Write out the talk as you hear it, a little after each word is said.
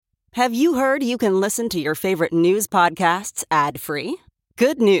Have you heard you can listen to your favorite news podcasts ad-free?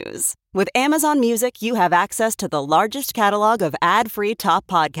 Good news. With Amazon Music, you have access to the largest catalog of ad-free top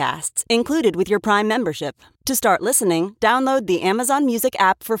podcasts included with your Prime membership. To start listening, download the Amazon Music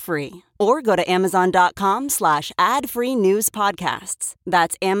app for free or go to amazon.com/ad-free news podcasts.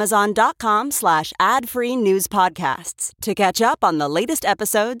 That's amazon.com/ad-free news podcasts to catch up on the latest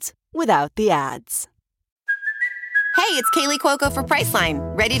episodes without the ads. Hey, it's Kaylee Cuoco for Priceline.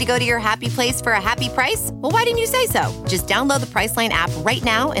 Ready to go to your happy place for a happy price? Well, why didn't you say so? Just download the Priceline app right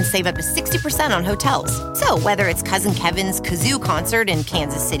now and save up to 60% on hotels. So whether it's Cousin Kevin's Kazoo Concert in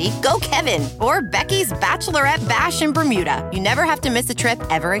Kansas City, go Kevin, or Becky's Bachelorette Bash in Bermuda, you never have to miss a trip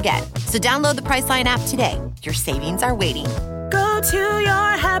ever again. So download the Priceline app today. Your savings are waiting. Go to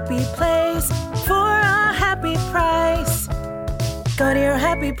your happy place for a happy price. Go to your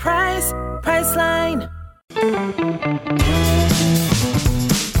happy price, Priceline.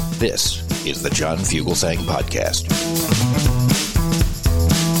 This is the John Fugelsang Podcast.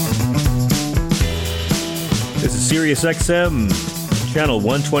 This is Sirius XM, channel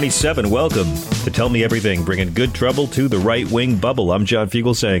 127. Welcome to Tell Me Everything, bringing good trouble to the right-wing bubble. I'm John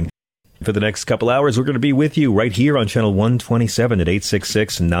Fugelsang. For the next couple hours, we're going to be with you right here on channel 127 at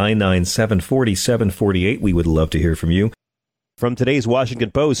 866-997-4748. We would love to hear from you. From today's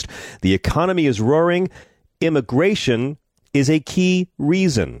Washington Post, the economy is roaring. Immigration is a key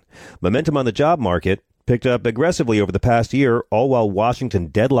reason. Momentum on the job market picked up aggressively over the past year, all while Washington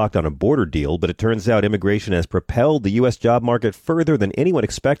deadlocked on a border deal. But it turns out immigration has propelled the U.S. job market further than anyone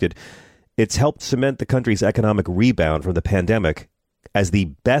expected. It's helped cement the country's economic rebound from the pandemic as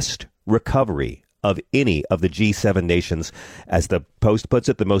the best recovery of any of the G7 nations. As the Post puts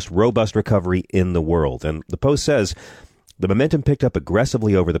it, the most robust recovery in the world. And the Post says the momentum picked up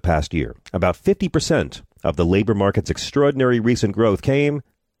aggressively over the past year. About 50% of the labor market's extraordinary recent growth came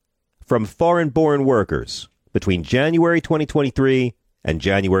from foreign-born workers between January 2023 and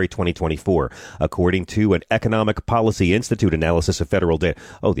January 2024, according to an Economic Policy Institute analysis of federal data.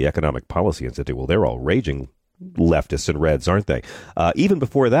 Oh, the Economic Policy Institute. Well, they're all raging leftists and reds, aren't they? Even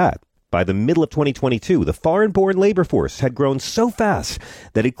before that, by the middle of 2022, the foreign-born labor force had grown so fast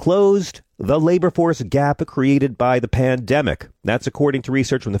that it closed the labor force gap created by the pandemic. That's according to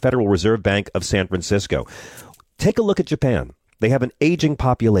research from the Federal Reserve Bank of San Francisco. Take a look at Japan. They have an aging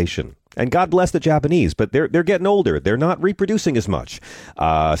population. And God bless the Japanese, but they're getting older. They're not reproducing as much.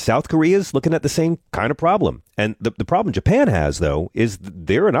 South Korea's looking at the same kind of problem. And the problem Japan has, though, is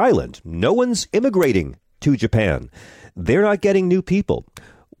they're an island. No one's immigrating to Japan. They're not getting new people.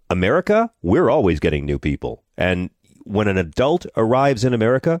 America, we're always getting new people. And when an adult arrives in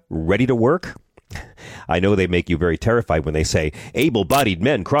America ready to work, I know they make you very terrified when they say able-bodied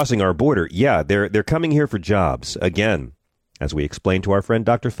men crossing our border. Yeah, they're coming here for jobs. Again, as we explained to our friend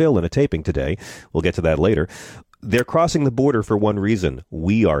Dr. Phil in a taping today, we'll get to that later. They're crossing the border for one reason.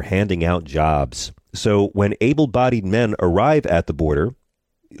 We are handing out jobs. So when able-bodied men arrive at the border,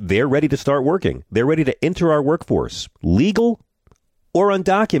 they're ready to start working. They're ready to enter our workforce, legal or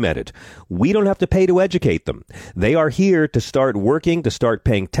undocumented. We don't have to pay to educate them. They are here to start working, to start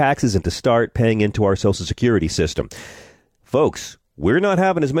paying taxes, and to start paying into our Social Security system. Folks, we're not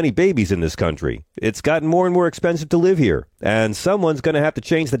having as many babies in this country. It's gotten more and more expensive to live here. And someone's going to have to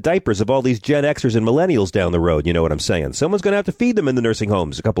change the diapers of all these Gen Xers and millennials down the road. You know what I'm saying? Someone's going to have to feed them in the nursing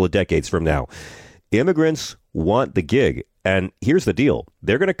homes a couple of decades from now. Immigrants want the gig. And here's the deal.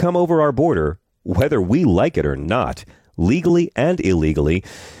 They're going to come over our border, whether we like it or not, legally and illegally,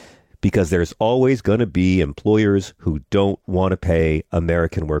 because there's always going to be employers who don't want to pay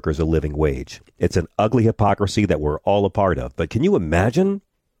American workers a living wage. It's an ugly hypocrisy that we're all a part of. But can you imagine?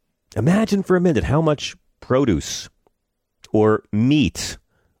 Imagine for a minute how much produce or meat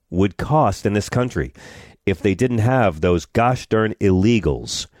would cost in this country if they didn't have those gosh darn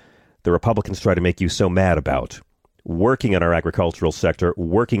illegals the Republicans try to make you so mad about, working in our agricultural sector,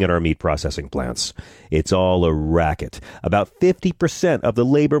 working in our meat processing plants. It's all a racket. About 50% of the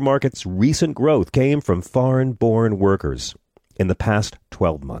labor market's recent growth came from foreign-born workers in the past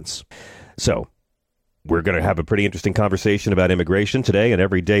 12 months. So, we're going to have a pretty interesting conversation about immigration today and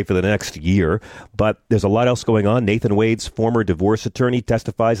every day for the next year. But there's a lot else going on. Nathan Wade's former divorce attorney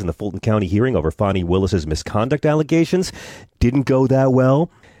testifies in the Fulton County hearing over Fonnie Willis's misconduct allegations. Didn't go that well.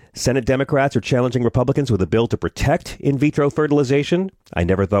 Senate Democrats are challenging Republicans with a bill to protect in vitro fertilization. I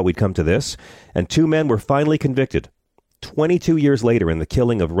never thought we'd come to this. And 2 men were finally convicted 22 years later in the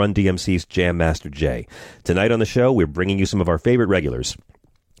killing of Run DMC's Jam Master Jay. Tonight on the show, we're bringing you some of our favorite regulars.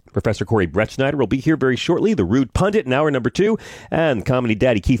 Professor Corey Brettschneider will be here very shortly. The Rude Pundit in hour number 2. And comedy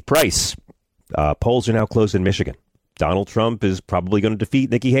daddy Keith Price. Polls are now closed in Michigan. Donald Trump is probably going to defeat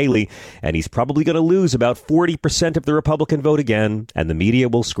Nikki Haley, and he's probably going to lose about 40% of the Republican vote again, and the media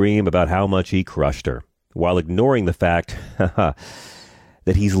will scream about how much he crushed her, while ignoring the fact that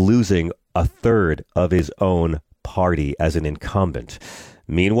he's losing a third of his own party as an incumbent.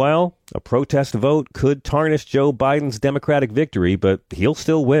 Meanwhile, a protest vote could tarnish Joe Biden's Democratic victory, but he'll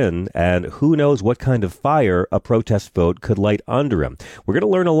still win, and who knows what kind of fire a protest vote could light under him. We're going to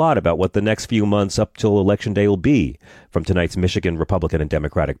learn a lot about what the next few months up till Election Day will be from tonight's Michigan Republican and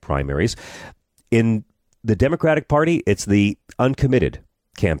Democratic primaries. In the Democratic Party, it's the uncommitted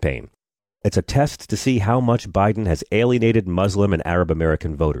campaign. It's a test to see how much Biden has alienated Muslim and Arab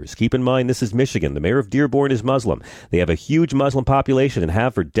American voters. Keep in mind, this is Michigan. The mayor of Dearborn is Muslim. They have a huge Muslim population and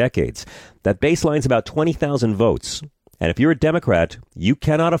have for decades. That baseline's about 20,000 votes. And if you're a Democrat, you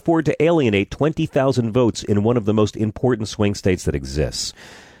cannot afford to alienate 20,000 votes in one of the most important swing states that exists.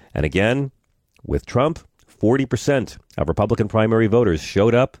 And again, with Trump, 40% of Republican primary voters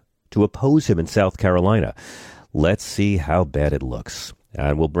showed up to oppose him in South Carolina. Let's see how bad it looks.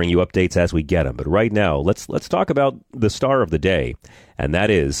 And we'll bring you updates as we get them. But right now, let's talk about the star of the day, and that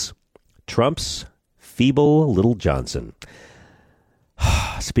is Trump's feeble little Johnson.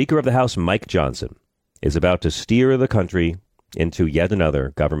 Speaker of the House Mike Johnson is about to steer the country into yet another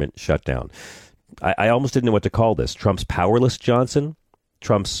government shutdown. I almost didn't know what to call this. Trump's powerless Johnson?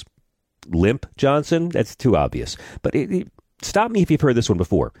 Trump's limp Johnson? That's too obvious. But stop me if you've heard this one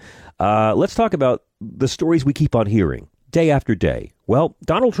before. Let's talk about the stories we keep on hearing day after day. Well,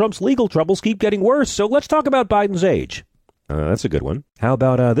 Donald Trump's legal troubles keep getting worse, so let's talk about Biden's age. That's a good one. How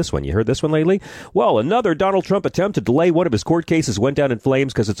about this one? You heard this one lately? Well, another Donald Trump attempt to delay one of his court cases went down in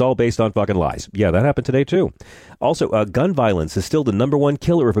flames because it's all based on fucking lies. Yeah, that happened today, too. Also, gun violence is still the number one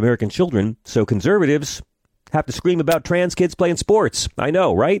killer of American children, so conservatives have to scream about trans kids playing sports. I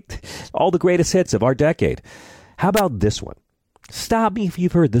know, right? All the greatest hits of our decade. How about this one? Stop me if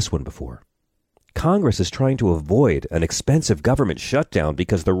you've heard this one before. Congress is trying to avoid an expensive government shutdown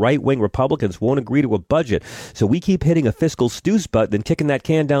because the right-wing Republicans won't agree to a budget. So we keep hitting a fiscal snooze button and kicking that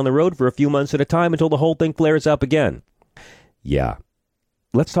can down the road for a few months at a time until the whole thing flares up again. Yeah,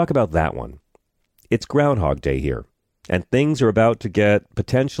 let's talk about that one. It's Groundhog Day here, and things are about to get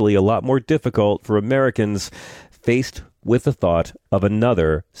potentially a lot more difficult for Americans faced with the thought of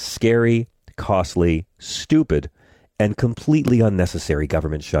another scary, costly, stupid, and completely unnecessary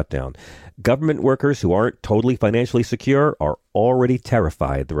government shutdown. Government workers who aren't totally financially secure are already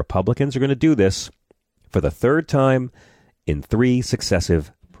terrified the Republicans are going to do this for the third time in 3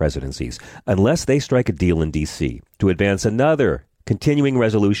 successive presidencies, unless they strike a deal in D.C. to advance another continuing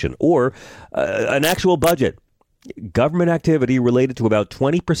resolution or an actual budget. Government activity related to about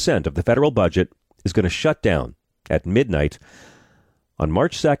 20% of the federal budget is going to shut down at midnight on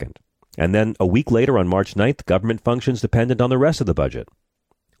March 2nd. And then a week later, on March 9th, government functions dependent on the rest of the budget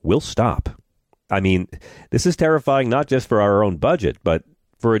will stop. I mean, this is terrifying not just for our own budget, but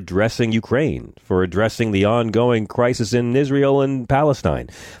for addressing Ukraine, for addressing the ongoing crisis in Israel and Palestine.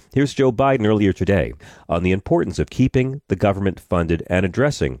 Here's Joe Biden earlier today on the importance of keeping the government funded and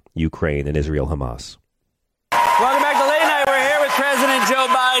addressing Ukraine and Israel-Hamas. Welcome back to Late Night. We're here with President Joe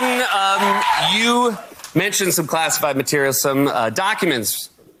Biden. You mentioned some classified materials, some documents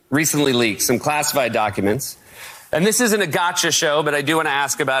recently leaked, some classified documents. And this isn't a gotcha show, but I do want to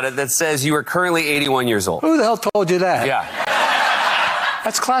ask about it, that says you are currently 81 years old. Who the hell told you that? Yeah.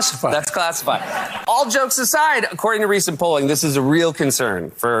 That's classified. That's classified. All jokes aside, according to recent polling, this is a real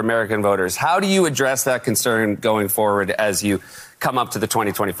concern for American voters. How do you address that concern going forward as you come up to the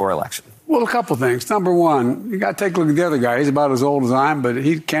 2024 election? Well, a couple things. Number one, you got to take a look at the other guy. He's about as old as I am, but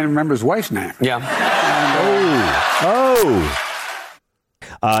he can't remember his wife's name. Yeah.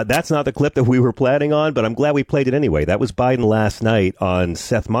 That's not the clip that we were planning on, but I'm glad we played it anyway. That was Biden last night on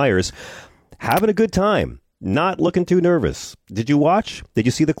Seth Meyers, having a good time, not looking too nervous. Did you watch? Did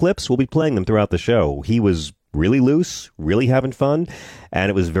you see the clips? We'll be playing them throughout the show. He was really loose, really having fun, and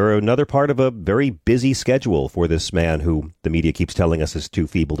it was another part of a very busy schedule for this man who the media keeps telling us is too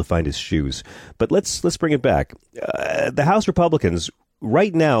feeble to find his shoes. But let's bring it back. The House Republicans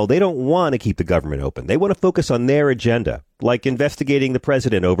right now, they don't want to keep the government open. They want to focus on their agenda, like investigating the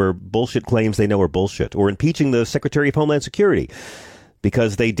president over bullshit claims they know are bullshit, or impeaching the Secretary of Homeland Security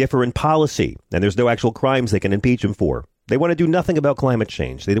because they differ in policy and there's no actual crimes they can impeach him for. They want to do nothing about climate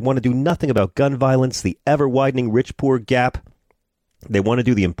change. They want to do nothing about gun violence, the ever-widening rich-poor gap. They want to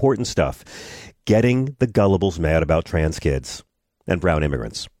do the important stuff, getting the gullibles mad about trans kids and brown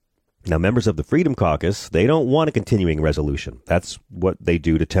immigrants. Now, members of the Freedom Caucus, they don't want a continuing resolution. That's what they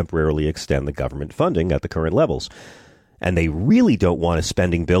do to temporarily extend the government funding at the current levels. And they really don't want a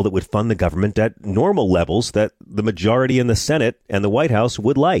spending bill that would fund the government at normal levels that the majority in the Senate and the White House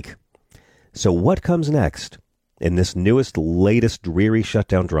would like. So what comes next in this newest, latest dreary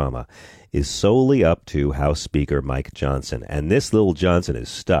shutdown drama is solely up to House Speaker Mike Johnson. And this little Johnson is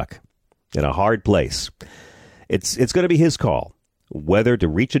stuck in a hard place. It's going to be his call whether to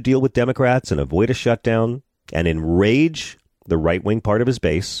reach a deal with Democrats and avoid a shutdown and enrage the right-wing part of his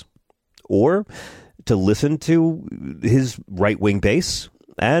base, or to listen to his right-wing base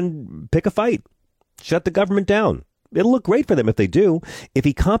and pick a fight, shut the government down. It'll look great for them if they do. If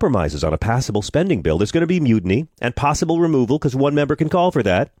he compromises on a passable spending bill, there's going to be mutiny and possible removal because one member can call for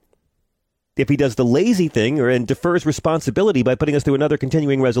that. If he does the lazy thing and defers responsibility by putting us through another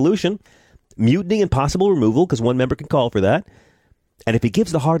continuing resolution, mutiny and possible removal because one member can call for that. And if he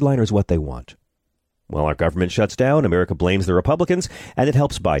gives the hardliners what they want, well, our government shuts down, America blames the Republicans, and it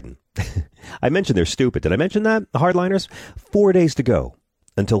helps Biden. I mentioned they're stupid. Did I mention that? The hardliners? 4 days to go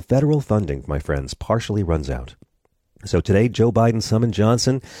until federal funding, my friends, partially runs out. So today, Joe Biden summoned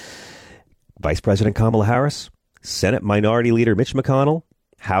Johnson, Vice President Kamala Harris, Senate Minority Leader Mitch McConnell,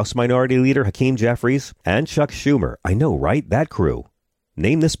 House Minority Leader Hakeem Jeffries, and Chuck Schumer. I know, right? That crew.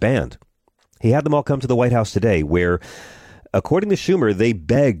 Name this band. He had them all come to the White House today where, according to Schumer, they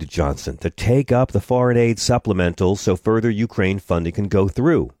begged Johnson to take up the foreign aid supplemental so further Ukraine funding can go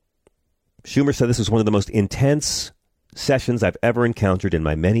through. Schumer said this was one of the most intense sessions I've ever encountered in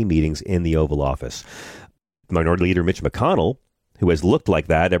my many meetings in the Oval Office. Minority Leader Mitch McConnell, who has looked like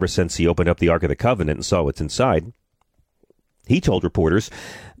that ever since he opened up the Ark of the Covenant and saw what's inside, he told reporters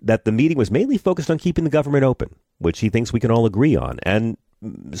that the meeting was mainly focused on keeping the government open, which he thinks we can all agree on. And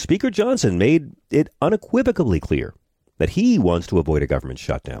Speaker Johnson made it unequivocally clear that he wants to avoid a government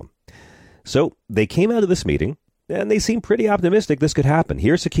shutdown. So they came out of this meeting, and they seem pretty optimistic this could happen.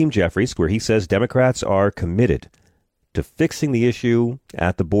 Here's Hakeem Jeffries, where he says Democrats are committed to fixing the issue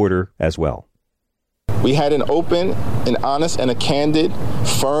at the border as well. We had an open, an honest, and a candid,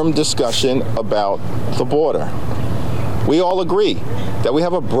 firm discussion about the border. We all agree that we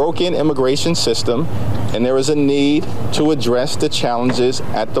have a broken immigration system, and there is a need to address the challenges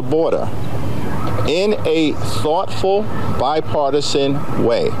at the border in a thoughtful, bipartisan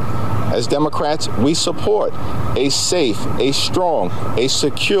way. As Democrats, we support a safe, a strong, a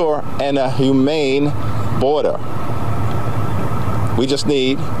secure, and a humane border. We just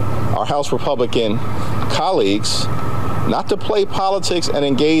need our House Republican colleagues not to play politics and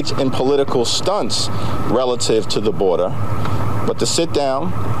engage in political stunts relative to the border, but to sit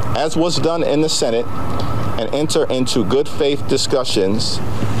down, as was done in the Senate, and enter into good faith discussions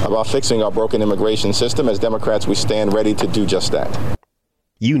about fixing our broken immigration system. As Democrats, we stand ready to do just that.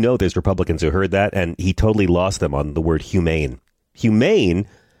 You know there's Republicans who heard that, and he totally lost them on the word humane. Humane?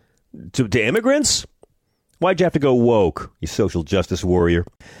 To immigrants? Why'd you have to go woke, you social justice warrior?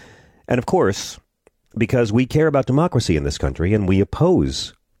 And of course, because we care about democracy in this country, and we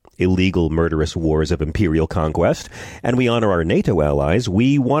oppose illegal, murderous wars of imperial conquest, and we honor our NATO allies,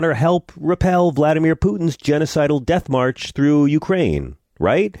 we want to help repel Vladimir Putin's genocidal death march through Ukraine,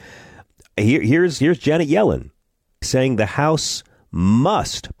 right? Here's Janet Yellen saying the House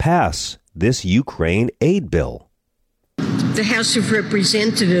must pass this Ukraine aid bill. The House of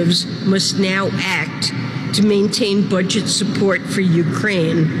Representatives must now act to maintain budget support for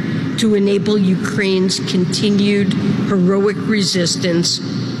Ukraine, to enable Ukraine's continued heroic resistance,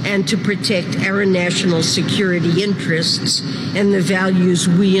 and to protect our national security interests and the values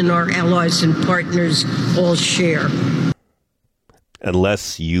we and our allies and partners all share.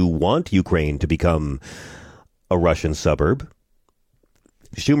 Unless you want Ukraine to become a Russian suburb.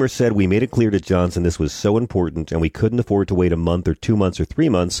 Schumer said we made it clear to Johnson this was so important and we couldn't afford to wait a month or 2 months or 3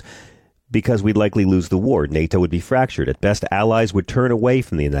 months because we'd likely lose the war. NATO would be fractured. At best, allies would turn away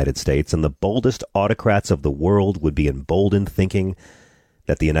from the United States, and the boldest autocrats of the world would be emboldened thinking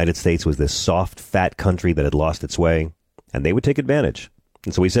that the United States was this soft, fat country that had lost its way, and they would take advantage.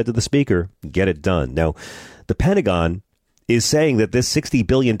 And so he said to the speaker, get it done. Now, the Pentagon is saying that this $60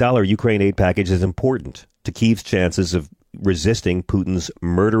 billion Ukraine aid package is important to Kyiv's chances of resisting Putin's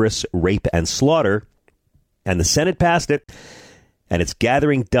murderous rape and slaughter. And the Senate passed it, and it's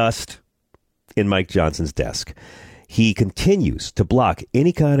gathering dust in Mike Johnson's desk. He continues to block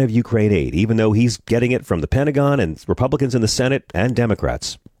any kind of Ukraine aid, even though he's getting it from the Pentagon and Republicans in the Senate and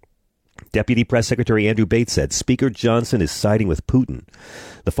Democrats. Deputy Press Secretary Andrew Bates said Speaker Johnson is siding with Putin.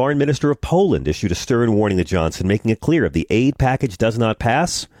 The foreign minister of Poland issued a stern warning to Johnson, making it clear if the aid package does not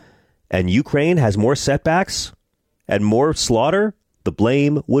pass and Ukraine has more setbacks and more slaughter, the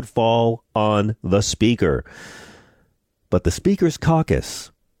blame would fall on the speaker. But the speaker's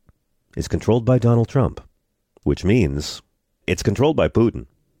caucus is controlled by Donald Trump. which means it's controlled by Putin.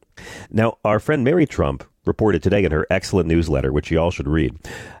 Now, our friend Mary Trump reported today in her excellent newsletter, which you all should read,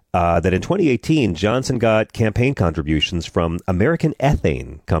 that in 2018, Johnson got campaign contributions from American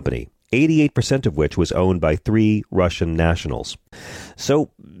Ethane Company, 88% of which was owned by 3 Russian nationals. So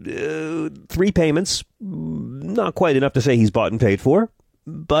 3 payments, not quite enough to say he's bought and paid for.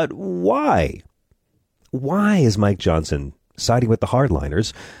 But why? Why is Mike Johnson siding with the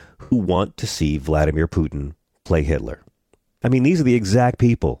hardliners who want to see Vladimir Putin play Hitler? I mean, these are the exact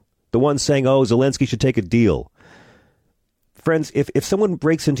people, the ones saying, oh, Zelensky should take a deal. Friends, if someone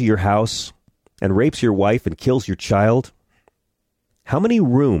breaks into your house and rapes your wife and kills your child, how many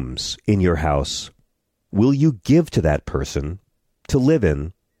rooms in your house will you give to that person to live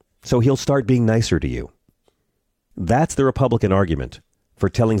in so he'll start being nicer to you? That's the Republican argument for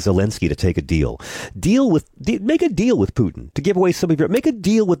telling Zelensky to take a deal. Make a deal with Putin to give away some of your... Make a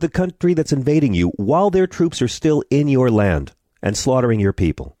deal with the country that's invading you while their troops are still in your land and slaughtering your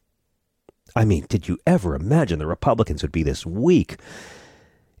people. I mean, did you ever imagine the Republicans would be this weak?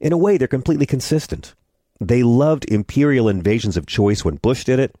 In a way, they're completely consistent. They loved imperial invasions of choice when Bush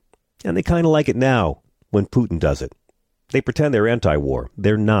did it, and they kind of like it now when Putin does it. They pretend they're anti-war.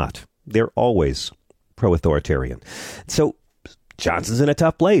 They're not. They're always pro-authoritarian. So Johnson's in a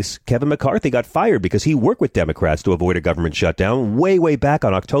tough place. Kevin McCarthy got fired because he worked with Democrats to avoid a government shutdown way back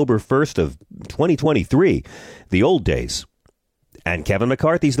on October 1st of 2023, the old days. And Kevin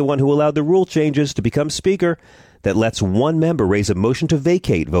McCarthy's the one who allowed the rule changes to become speaker that lets one member raise a motion to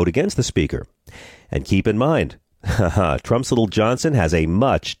vacate vote against the speaker. And keep in mind, Trump's little Johnson has a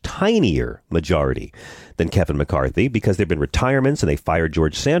much tinier majority than Kevin McCarthy because there have been retirements and they fired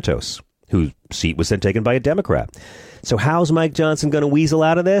George Santos, whose seat was then taken by a Democrat. So how's Mike Johnson going to weasel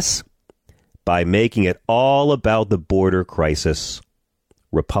out of this? By making it all about the border crisis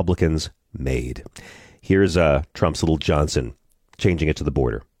Republicans made. Here's Trump's little Johnson changing it to the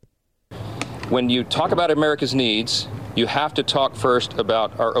border. When you talk about America's needs, you have to talk first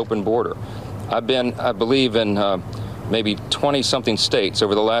about our open border. I've been, I believe, in maybe 20-something states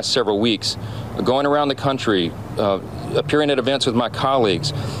over the last several weeks, going around the country, appearing at events with my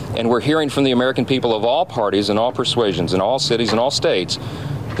colleagues, and we're hearing from the American people of all parties and all persuasions in all cities and all states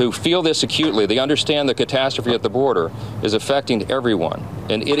who feel this acutely. They understand the catastrophe at the border is affecting everyone,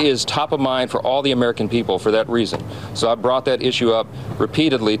 and it is top of mind for all the American people for that reason. So I brought that issue up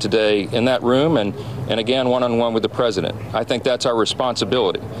repeatedly today in that room and again one-on-one with the president. I think that's our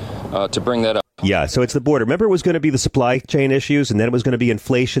responsibility to bring that up. Yeah, so it's the border. Remember, it was going to be the supply chain issues, and then it was going to be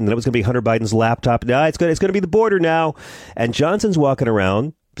inflation, then it was going to be Hunter Biden's laptop. Now it's going to be the border now. And Johnson's walking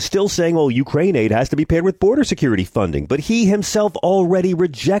around still saying, well, Ukraine aid has to be paired with border security funding. But he himself already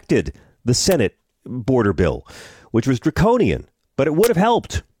rejected the Senate border bill, which was draconian, but it would have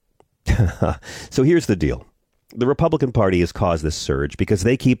helped. So here's the deal. The Republican Party has caused this surge because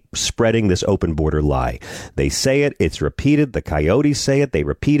they keep spreading this open border lie. They say it, it's repeated. The coyotes say it, they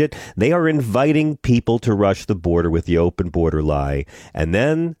repeat it. They are inviting people to rush the border with the open border lie. And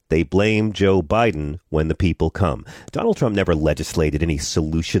then they blame Joe Biden when the people come. Donald Trump never legislated any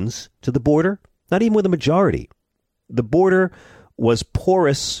solutions to the border, not even with a majority. The border was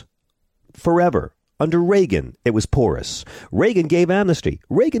porous forever. Under Reagan, it was porous. Reagan gave amnesty.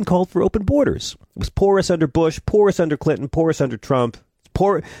 Reagan called for open borders. It was porous under Bush, porous under Clinton, porous under Trump.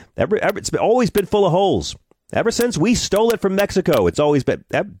 It's always been full of holes. Ever since we stole it from Mexico, it's always been.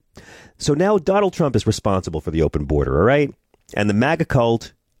 So now Donald Trump is responsible for the open border, all right? And the MAGA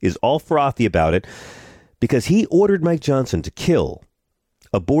cult is all frothy about it because he ordered Mike Johnson to kill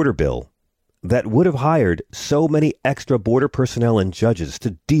a border bill that would have hired so many extra border personnel and judges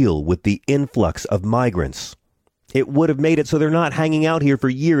to deal with the influx of migrants. It would have made it so they're not hanging out here for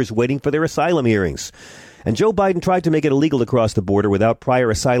years waiting for their asylum hearings. And Joe Biden tried to make it illegal to cross the border without prior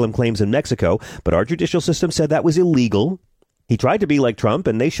asylum claims in Mexico, but our judicial system said that was illegal. He tried to be like Trump,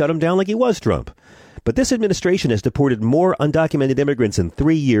 and they shut him down like he was Trump. But this administration has deported more undocumented immigrants in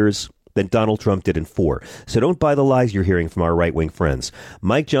 3 years than Donald Trump did in 4. So don't buy the lies you're hearing from our right-wing friends.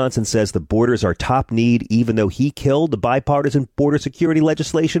 Mike Johnson says the borders are top need, even though he killed the bipartisan border security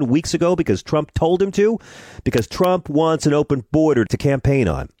legislation weeks ago because Trump told him to, because Trump wants an open border to campaign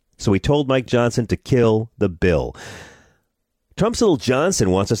on. So he told Mike Johnson to kill the bill. Trump's little Johnson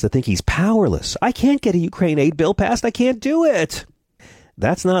wants us to think he's powerless. I can't get a Ukraine aid bill passed. I can't do it.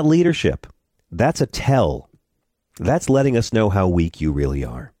 That's not leadership. That's a tell. That's letting us know how weak you really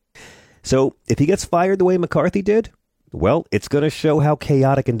are. So if he gets fired the way McCarthy did, well, it's going to show how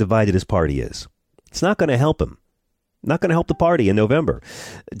chaotic and divided his party is. It's not going to help him. Not going to help the party in November.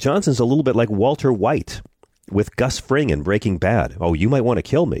 Johnson's a little bit like Walter White with Gus Fring in Breaking Bad. Oh, you might want to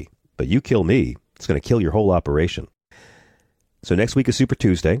kill me, but you kill me, It's going to kill your whole operation. So next week is Super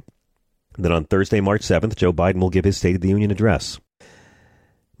Tuesday. Then on Thursday, March 7th, Joe Biden will give his State of the Union address.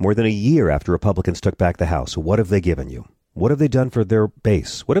 More than a year after Republicans took back the House, what have they given you? What have they done for their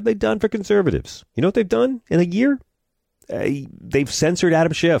base? What have they done for conservatives? You know what they've done in a year? They've censored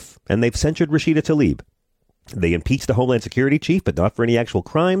Adam Schiff, and they've censured Rashida Tlaib. They impeached the Homeland Security chief, but not for any actual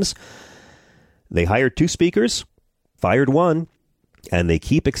crimes. They hired 2 speakers, fired 1, and they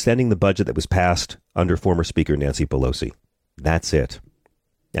keep extending the budget that was passed under former Speaker Nancy Pelosi. That's it.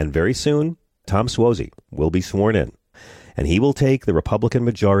 And very soon, Tom Suozzi will be sworn in, and he will take the Republican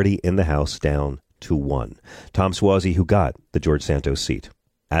majority in the House down to 1. Tom Suozzi, who got the George Santos seat.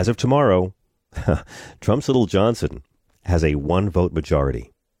 As of tomorrow, Trump's little Johnson has a 1-vote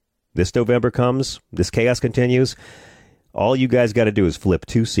majority. This November comes, this chaos continues. All you guys got to do is flip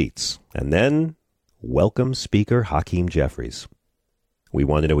 2 seats, and then welcome Speaker Hakeem Jeffries. We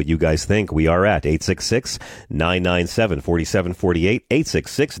want to know what you guys think. We are at 866-997-4748,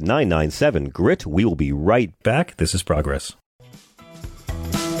 866-997-GRIT. We will be right back. This is Progress.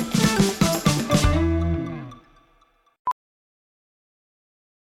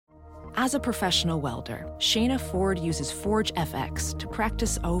 As a professional welder, Shayna Ford uses Forge FX to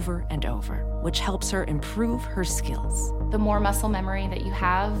practice over and over, which helps her improve her skills. The more muscle memory that you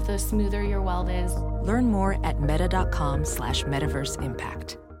have, the smoother your weld is. Learn more at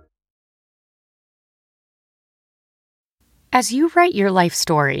meta.com/metaverseimpact. As you write your life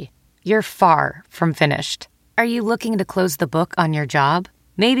story, you're far from finished. Are you looking to close the book on your job?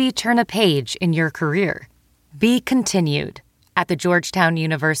 Maybe turn a page in your career? Be continued at the Georgetown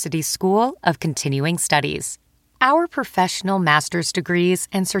University School of Continuing Studies. Our professional master's degrees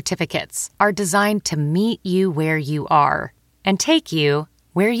and certificates are designed to meet you where you are and take you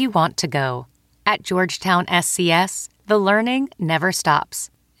where you want to go. At Georgetown SCS, the learning never stops,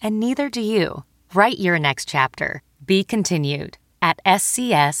 and neither do you. Write your next chapter. Be continued at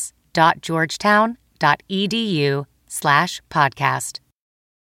scs.georgetown.edu/podcast.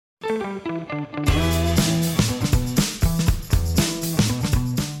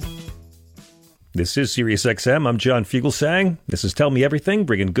 This is Sirius XM. I'm John Fugelsang. This is Tell Me Everything,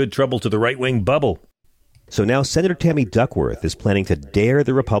 bringing good trouble to the right-wing bubble. So now Senator Tammy Duckworth is planning to dare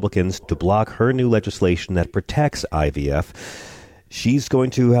the Republicans to block her new legislation that protects IVF. She's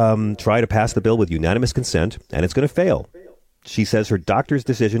going to try to pass the bill with unanimous consent, and it's going to fail. She says her doctor's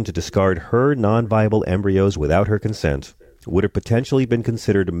decision to discard her non-viable embryos without her consent would have potentially been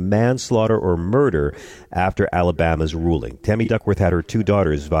considered manslaughter or murder after Alabama's ruling. Tammy Duckworth had her 2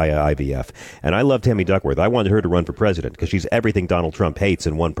 daughters via IVF. And I love Tammy Duckworth. I wanted her to run for president because she's everything Donald Trump hates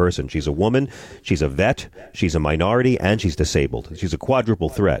in one person. She's a woman, she's a vet, she's a minority, and she's disabled. She's a quadruple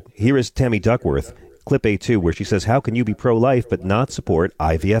threat. Here is Tammy Duckworth, clip A2, where she says, how can you be pro-life but not support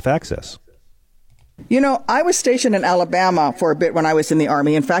IVF access? You know, I was stationed in Alabama for a bit when I was in the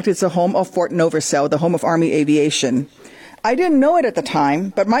Army. In fact, it's the home of Fort Novosel, the home of Army Aviation. I didn't know it at the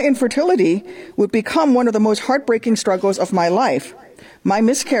time, but my infertility would become one of the most heartbreaking struggles of my life. My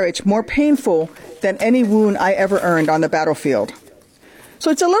miscarriage more painful than any wound I ever earned on the battlefield. So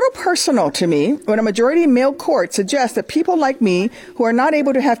it's a little personal to me when a majority male court suggests that people like me who are not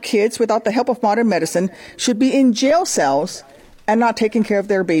able to have kids without the help of modern medicine should be in jail cells and not taking care of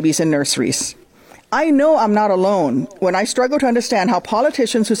their babies in nurseries. I know I'm not alone when I struggle to understand how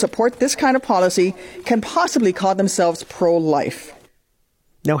politicians who support this kind of policy can possibly call themselves pro-life.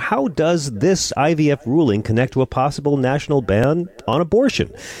 Now, how does this IVF ruling connect to a possible national ban on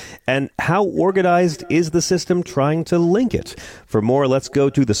abortion? And how organized is the system trying to link it? For more, let's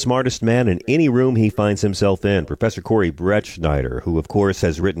go to the smartest man in any room he finds himself in, Professor Corey Brettschneider, who, of course,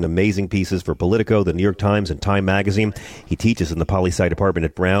 has written amazing pieces for Politico, the New York Times, and Time Magazine. He teaches in the poli-sci department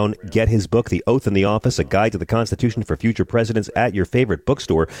at Brown. Get his book, The Oath in the Office, A Guide to the Constitution for Future Presidents, at your favorite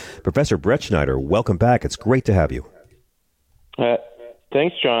bookstore. Professor Brettschneider, welcome back. It's great to have you.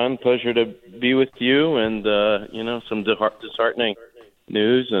 Thanks, John. Pleasure to be with you and, some disheartening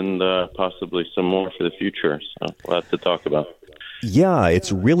news and possibly some more for the future. So we'll have to talk about. Yeah,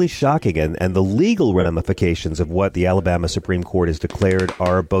 it's really shocking. And the legal ramifications of what the Alabama Supreme Court has declared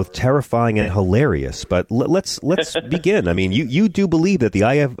are both terrifying and hilarious. But let's begin. I mean, you do believe that the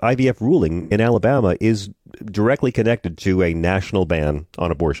IVF ruling in Alabama is directly connected to a national ban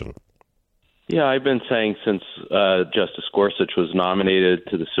on abortion. Yeah, I've been saying since Justice Gorsuch was nominated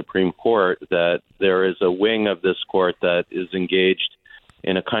to the Supreme Court that there is a wing of this court that is engaged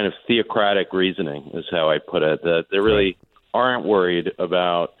in a kind of theocratic reasoning, is how I put it, that they really aren't worried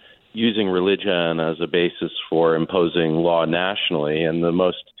about using religion as a basis for imposing law nationally. And the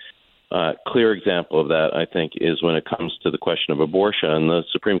most clear example of that, I think, is when it comes to the question of abortion. The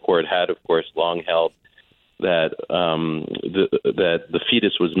Supreme Court had, of course, long held that that the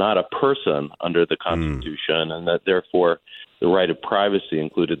fetus was not a person under the Constitution, and that therefore the right of privacy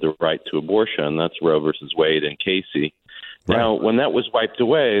included the right to abortion. That's Roe versus Wade and Casey. Right. Now, when that was wiped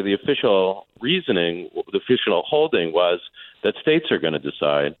away, the official reasoning, the official holding was that states are going to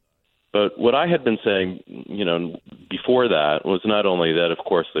decide. But what I had been saying, before that was not only that, of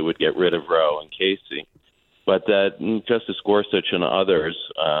course, they would get rid of Roe and Casey, but that Justice Gorsuch and others,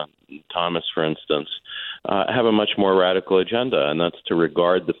 Thomas, for instance, have a much more radical agenda, and that's to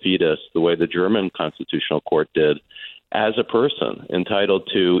regard the fetus the way the German Constitutional Court did, as a person entitled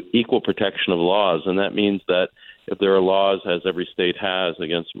to equal protection of laws. And that means that if there are laws, as every state has,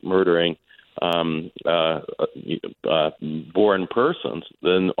 against murdering born persons,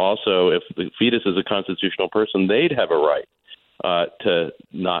 then also if the fetus is a constitutional person, they'd have a right to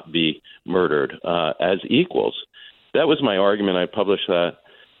not be murdered as equals. That was my argument. I published that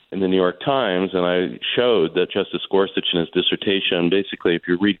in the New York Times, and I showed that Justice Gorsuch in his dissertation, basically, if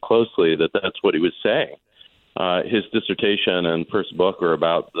you read closely, that that's what he was saying. His dissertation and first book are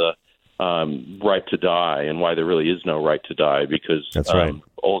about the right to die and why there really is no right to die, because that's right.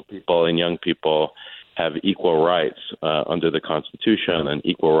 Old people and young people have equal rights under the Constitution and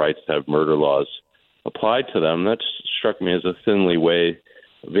equal rights to have murder laws applied to them. That struck me as a thinly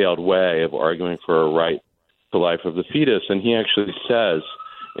veiled way of arguing for a right to life of the fetus. And he actually says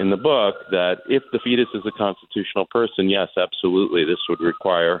in the book that if the fetus is a constitutional person, yes, absolutely, this would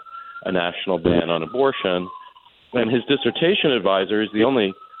require a national ban on abortion. And his dissertation advisor is the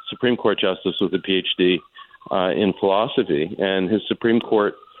only Supreme Court justice with a PhD in philosophy, and his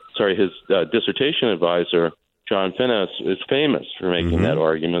dissertation advisor, John Finnis, is famous for making that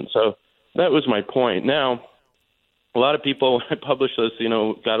argument. So that was my point. Now, a lot of people, when I published this,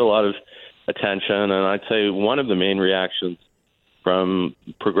 got a lot of attention, and I'd say one of the main reactions from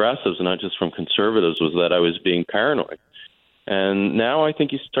progressives, not just from conservatives, was that I was being paranoid. And now I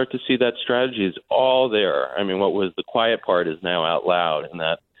think you start to see that strategy is all there. I mean, what was the quiet part is now out loud in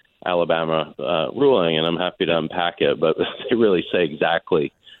that Alabama ruling, and I'm happy to unpack it, but they really say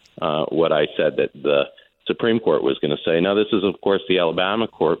exactly what I said that the Supreme Court was going to say. Now, this is, of course, the Alabama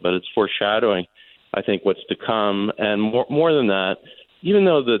court, but it's foreshadowing, I think, what's to come. And more than that, even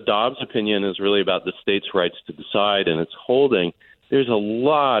though the Dobbs opinion is really about the state's rights to decide and its holding, there's a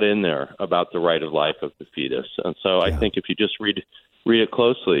lot in there about the right of life of the fetus. And so I think if you just read it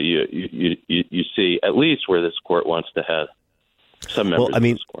closely, you see at least where this court wants to head. Some members of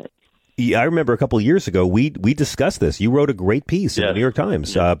this court. I remember a couple of years ago, we discussed this. You wrote a great piece in the New York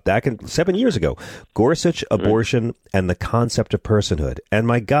Times back 7 years ago. Gorsuch, abortion, and the concept of personhood. And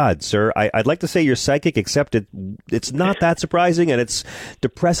my God, sir, I'd like to say you're psychic, except it's not that surprising and it's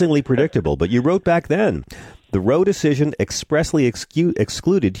depressingly predictable. But you wrote back then, the Roe decision expressly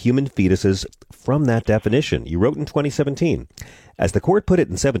excluded human fetuses from that definition. You wrote in 2017. As the court put it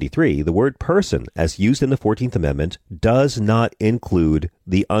in 73, the word person, as used in the 14th Amendment, does not include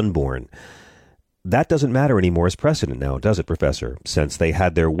the unborn. That doesn't matter anymore as precedent now, does it, Professor, since they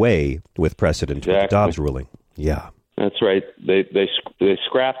had their way with precedent with the Dobbs ruling? Yeah. That's right. They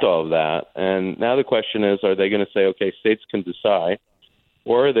scrapped all of that. And now the question is, are they going to say, okay, states can decide,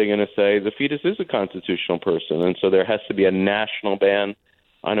 or are they going to say the fetus is a constitutional person, and so there has to be a national ban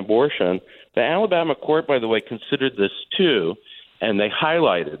on abortion? The Alabama court, by the way, considered this too, and they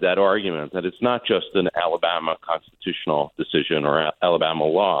highlighted that argument that it's not just an Alabama constitutional decision or Alabama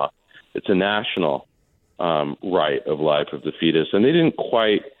law. It's a national right of life of the fetus. And they didn't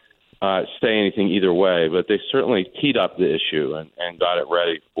quite say anything either way, but they certainly teed up the issue and got it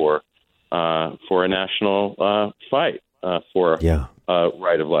ready for a national fight for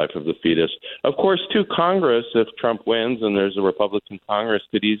right of life of the fetus. Of course, too, Congress, if Trump wins and there's a Republican Congress,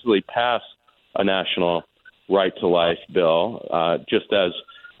 could easily pass a national right to life bill, just as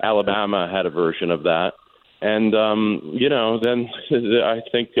Alabama had a version of that. And, then I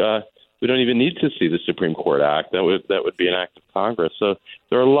think we don't even need to see the Supreme Court act. That would be an act of Congress. So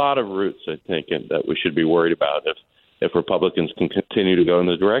there are a lot of roots, I think, that we should be worried about if Republicans can continue to go in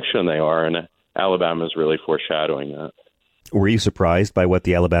the direction they are. And Alabama is really foreshadowing that. Were you surprised by what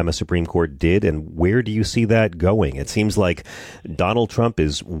the Alabama Supreme Court did, and where do you see that going? It seems like Donald Trump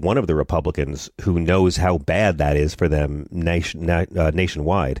is one of the Republicans who knows how bad that is for them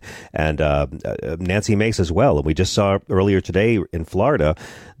nationwide, and Nancy Mace as well. And we just saw earlier today in Florida,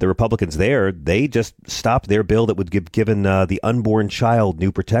 the Republicans there, they just stopped their bill that would give given the unborn child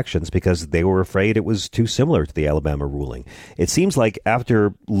new protections because they were afraid it was too similar to the Alabama ruling. It seems like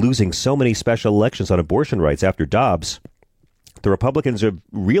after losing so many special elections on abortion rights after Dobbs, The Republicans have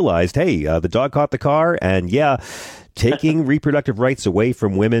realized, hey, the dog caught the car, and taking reproductive rights away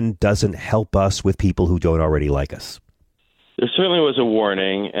from women doesn't help us with people who don't already like us. There certainly was a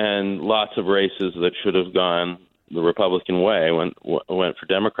warning, and lots of races that should have gone the Republican way went for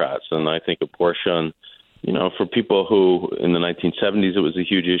Democrats. And I think abortion, for people who in the 1970s it was a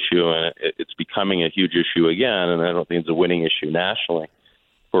huge issue, and it's becoming a huge issue again. And I don't think it's a winning issue nationally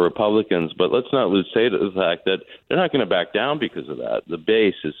for Republicans. But let's not lose sight of the fact that they're not going to back down because of that. The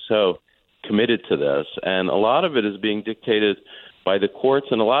base is so committed to this, and a lot of it is being dictated by the courts,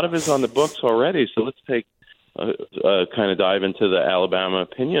 and a lot of it is on the books already. So let's take kind of dive into the Alabama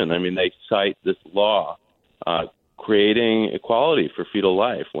opinion. I mean, they cite this law creating equality for fetal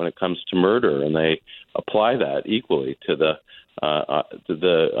life when it comes to murder, and they apply that equally to the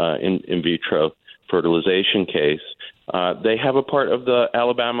in vitro fertilization case. They have a part of the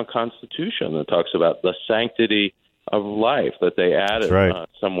Alabama Constitution that talks about the sanctity of life that they added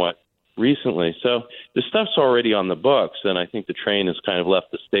somewhat recently. So the stuff's already on the books, and I think the train has kind of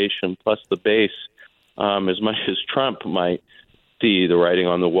left the station, plus the base. As much as Trump might see the writing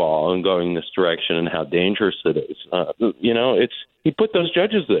on the wall and going this direction and how dangerous it is, he put those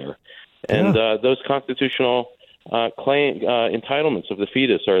judges there, and those constitutional entitlements of the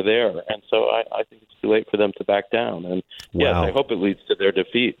fetus are there, and so I think it's too late for them to back down. And yes, I hope it leads to their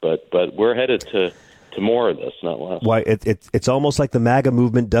defeat, but we're headed to more of this, not less. Why, it's almost like the MAGA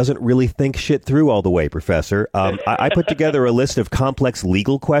movement doesn't really think shit through all the way, Professor. I put together a list of complex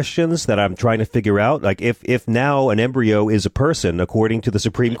legal questions that I'm trying to figure out. Like if now an embryo is a person, according to the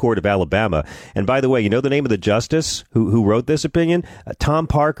Supreme Court of Alabama. And by the way, you know the name of the justice who wrote this opinion? Tom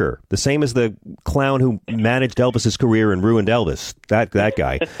Parker, the same as the clown who managed Elvis's career and ruined Elvis. That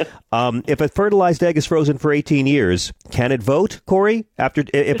guy. If a fertilized egg is frozen for 18 years, can it vote, Corey?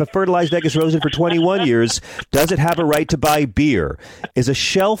 If a fertilized egg is frozen for 21 years, does it have a right to buy beer? Is a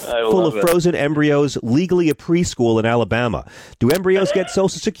shelf full of frozen embryos legally a preschool in Alabama? Do embryos get Social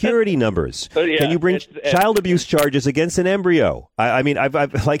Security numbers? Can you bring child abuse charges against an embryo? I mean, I've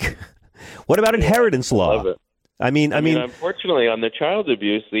like, what about inheritance law? I mean, unfortunately, on the child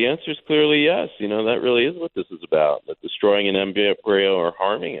abuse, the answer is clearly yes. That really is what this is about. That destroying an embryo or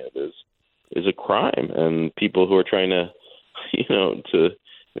harming it is a crime, and people who are trying to,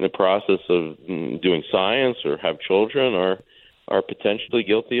 in the process of doing science or have children are potentially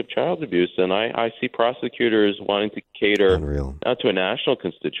guilty of child abuse. And I see prosecutors wanting to cater not to a national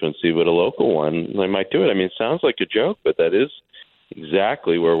constituency, but a local one. They might do it. I mean, it sounds like a joke, but that is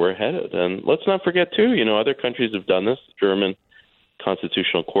exactly where we're headed. And let's not forget, too, other countries have done this. The German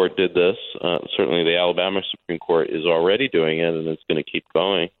Constitutional Court did this. Certainly the Alabama Supreme Court is already doing it, and it's going to keep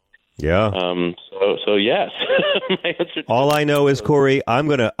going. Yeah. So yes. My answer all I know is, Corey, I'm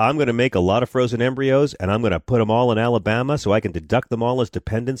gonna make a lot of frozen embryos, and I'm gonna put them all in Alabama so I can deduct them all as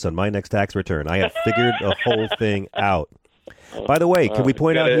dependents on my next tax return. I have figured the whole thing out. By the way, can we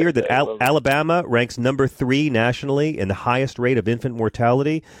point out here that Alabama ranks number 3 nationally in the highest rate of infant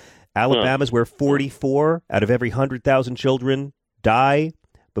mortality? Alabama's where 44 out of every 100,000 children die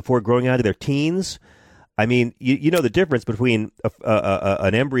before growing out of their teens. I mean, you know the difference between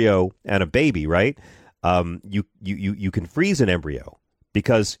an embryo and a baby, right? You can freeze an embryo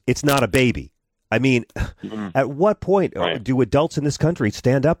because it's not a baby. I mean, at what point do adults in this country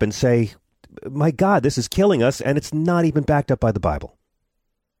stand up and say, my God, this is killing us, and it's not even backed up by the Bible?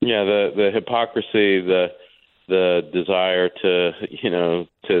 Yeah, the hypocrisy, the desire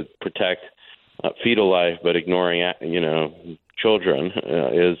to protect fetal life, but ignoring children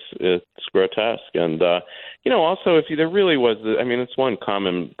is grotesque. And also, if there really was, it's one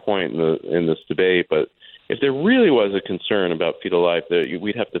common point in this debate, but if there really was a concern about fetal life,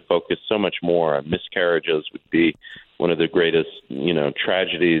 we'd have to focus so much more on miscarriages. Would be one of the greatest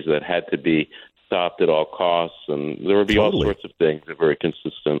tragedies that had to be stopped at all costs, and there would be all sorts of things that were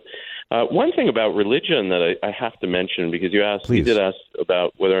consistent. One thing about religion that I have to mention, because you did ask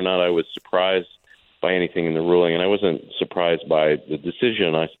about whether or not I was surprised by anything in the ruling, and I wasn't surprised by the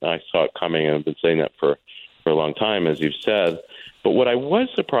decision. I saw it coming, and I've been saying that for a long time, as you've said. But what I was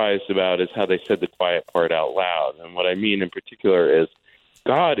surprised about is how they said the quiet part out loud. And what I mean in particular is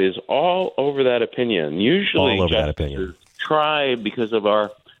God is all over that opinion. Usually justices try, because of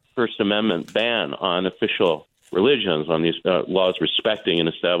our First Amendment ban on official religions, on these laws respecting an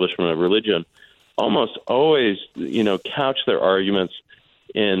establishment of religion, almost always, couch their arguments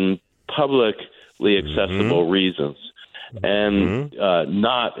in publicly accessible reasons, and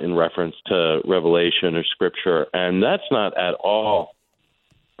not in reference to revelation or scripture. And that's not at all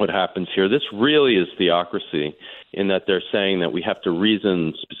what happens here. This really is theocracy, in that they're saying that we have to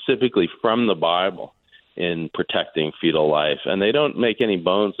reason specifically from the Bible in protecting fetal life. And they don't make any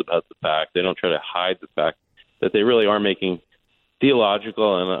bones about the fact, they don't try to hide the fact that they really are making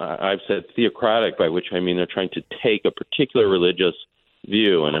theological, and I've said theocratic, by which I mean they're trying to take a particular religious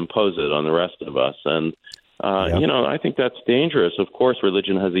view and impose it on the rest of us. And, I think that's dangerous. Of course,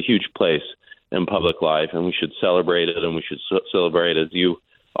 religion has a huge place in public life, and we should celebrate it, and we should celebrate, as you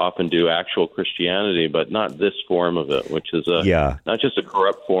often do, actual Christianity, but not this form of it, which is not just a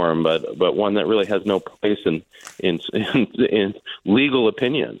corrupt form, but one that really has no place in legal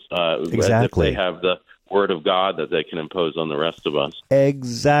opinions. Exactly. If they have the Word of God that they can impose on the rest of us.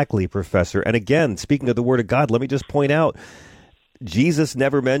 Exactly, Professor. And again, speaking of the Word of God, let me just point out, Jesus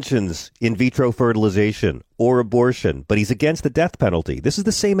never mentions in vitro fertilization or abortion, but he's against the death penalty. This is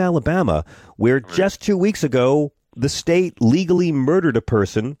the same Alabama where just 2 weeks ago, the state legally murdered a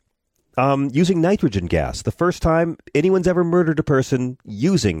person using nitrogen gas. The first time anyone's ever murdered a person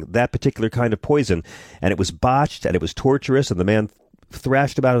using that particular kind of poison. And it was botched and it was torturous, and the man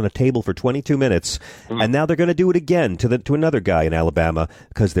thrashed about on a table for 22 minutes. And now they're going to do it again to another guy in Alabama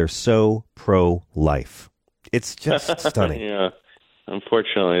because they're so pro-life. It's just stunning. Yeah.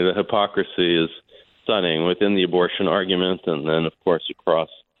 Unfortunately, the hypocrisy is stunning within the abortion argument, and then, of course, across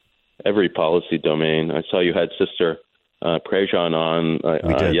every policy domain. I saw you had Sister Prejean on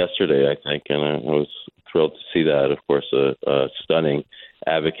yesterday, I think, and I was thrilled to see that. Of course, a stunning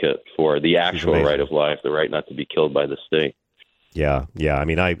advocate for the actual right of life, the right not to be killed by the state. Yeah. I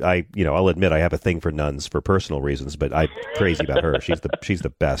mean, I'll admit I have a thing for nuns for personal reasons, but I'm crazy about her. She's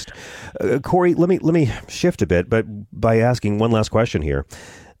the best. Corey, let me shift a bit, but by asking one last question here.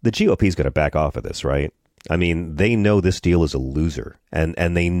 The GOP is going to back off of this, right? I mean, they know this deal is a loser,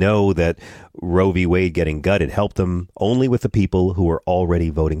 and they know that Roe v. Wade getting gutted helped them only with the people who were already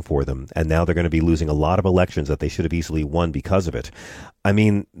voting for them, and now they're going to be losing a lot of elections that they should have easily won because of it. I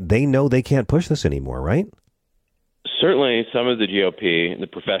mean, they know they can't push this anymore, right? Certainly, some of the GOP, the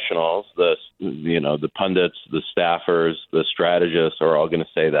professionals, the pundits, the staffers, the strategists are all going to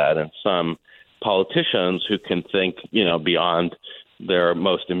say that, and some politicians who can think, beyond their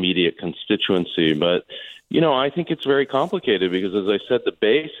most immediate constituency. But, I think it's very complicated because, as I said, the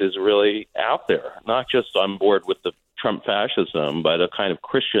base is really out there, not just on board with the Trump fascism, but a kind of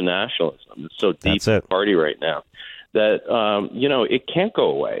Christian nationalism. It's so deep in the party right now that, it can't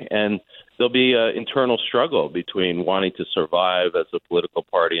go away. And there'll be an internal struggle between wanting to survive as a political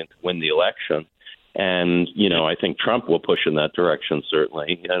party and to win the election. And, I think Trump will push in that direction,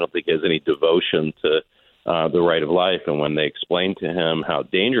 certainly. I don't think he has any devotion to the right of life. And when they explain to him how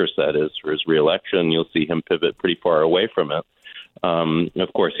dangerous that is for his reelection, you'll see him pivot pretty far away from it.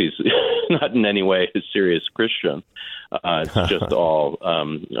 Of course, he's not in any way a serious Christian. It's just all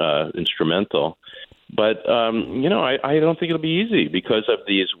instrumental. But, I don't think it'll be easy because of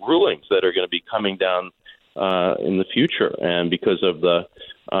these rulings that are going to be coming down in the future, and because of the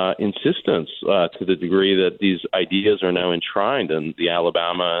insistence to the degree that these ideas are now enshrined in the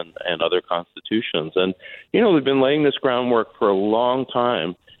Alabama and other constitutions. And, we've been laying this groundwork for a long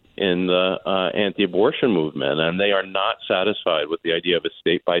time in the anti-abortion movement, and they are not satisfied with the idea of a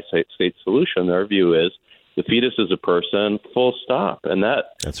state-by-state solution. Their view is the fetus is a person, full stop. And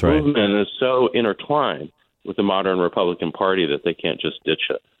that's right. Movement is so intertwined with the modern Republican Party that they can't just ditch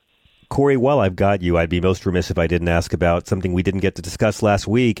it. Corey, while I've got you, I'd be most remiss if I didn't ask about something we didn't get to discuss last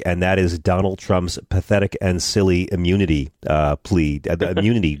week, and that is Donald Trump's pathetic and silly immunity plea, the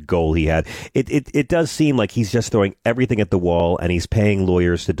immunity goal he had. It does seem like he's just throwing everything at the wall, and he's paying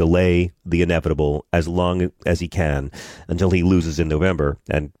lawyers to delay the inevitable as long as he can until he loses in November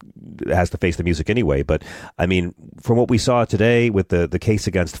and has to face the music anyway. But, I mean, from what we saw today with the case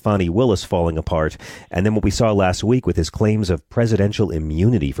against Fani Willis falling apart, and then what we saw last week with his claims of presidential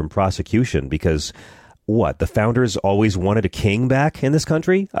immunity from prosecution, because the founders always wanted a king back in this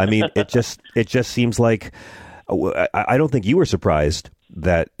country? I mean, it just seems like I don't think you were surprised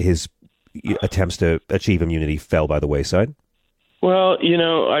that his attempts to achieve immunity fell by the wayside. Well,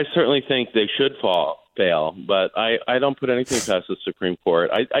 I certainly think they should fail, but I don't put anything past the Supreme Court.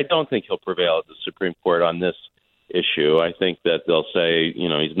 I don't think he'll prevail at the Supreme Court on this issue. I think that they'll say,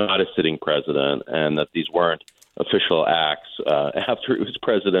 he's not a sitting president and that these weren't official acts after he was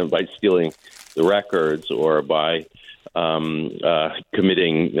president by stealing the records or by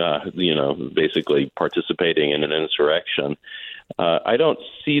committing, basically participating in an insurrection. I don't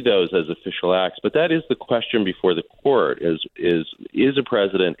see those as official acts, but that is the question before the court: is a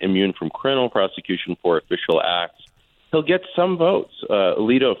president immune from criminal prosecution for official acts? He'll get some votes.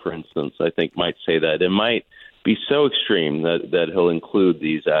 Alito, for instance, I think might say that. It might be so extreme that he'll include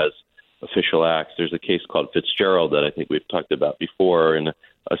these as official acts. There's a case called Fitzgerald that I think we've talked about before in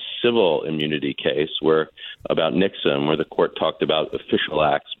a civil immunity case about Nixon, where the court talked about official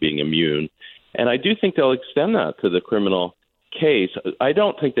acts being immune. And I do think they'll extend that to the criminal case. I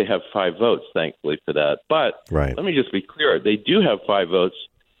don't think they have 5 votes, thankfully, for that. But Let me just be clear. They do have 5 votes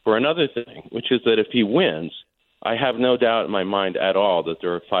for another thing, which is that if he wins, I have no doubt in my mind at all that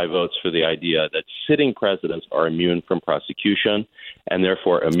there are 5 votes for the idea that sitting presidents are immune from prosecution and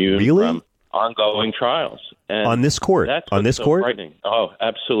therefore immune from ongoing trials. And on this court? On this court? Frightening. Oh,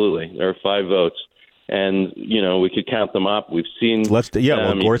 absolutely. There are 5 votes. And, we could count them up. We've seen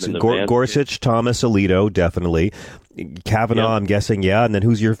Gorsuch, Thomas, Alito, definitely. Kavanaugh, I'm guessing, and then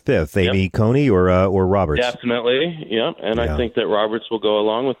who's your 5th? Amy Coney or Roberts? Definitely, And I think that Roberts will go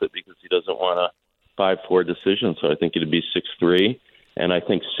along with it because he doesn't want a 5-4 decision. So I think it'd be 6-3. And I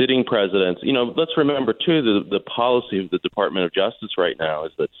think sitting presidents, let's remember, too, the policy of the Department of Justice right now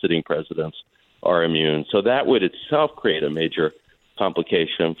is that sitting presidents are immune. So that would itself create a major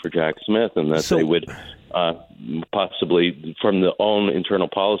complication for Jack Smith, and that they would possibly, from the own internal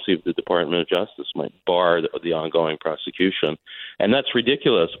policy of the Department of Justice, might bar the ongoing prosecution. And that's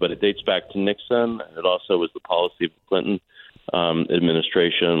ridiculous, but it dates back to Nixon. It also was the policy of the Clinton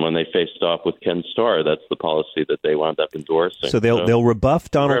administration when they faced off with Ken Starr. That's the policy that they wound up endorsing. So they'll rebuff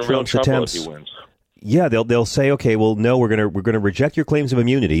Donald Trump's attempts. Yeah, they'll say, okay, well, no, we're gonna reject your claims of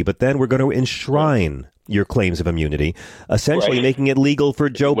immunity, but then we're going to enshrine your claims of immunity, essentially making it legal for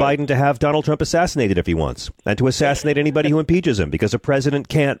Joe Biden to have Donald Trump assassinated if he wants, and to assassinate anybody who impeaches him, because a president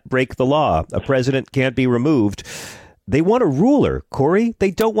can't break the law. A president can't be removed. They want a ruler, Corey.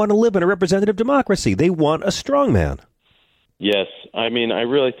 They don't want to live in a representative democracy. They want a strongman. Yes. I mean, I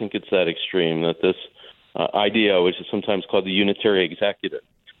really think it's that extreme, that this idea, which is sometimes called the unitary executive,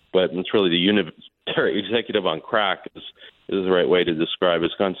 but it's really the unitary executive on crack is the right way to describe it.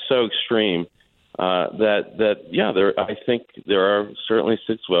 It's gone so extreme I think there are certainly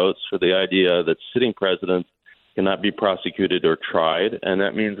 6 votes for the idea that sitting presidents cannot be prosecuted or tried, and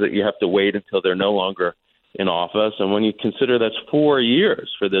that means that you have to wait until they're no longer in office. And when you consider that's 4 years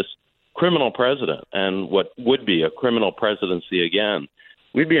for this criminal president and what would be a criminal presidency again,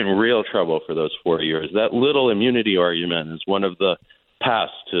 we'd be in real trouble for those 4 years. That little immunity argument is one of the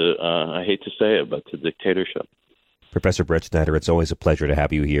paths to, I hate to say it, but to dictatorship. Professor Brett Snyder, it's always a pleasure to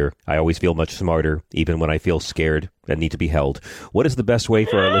have you here. I always feel much smarter, even when I feel scared and need to be held. What is the best way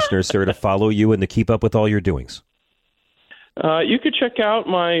for our listeners, sir, to follow you and to keep up with all your doings? You could check out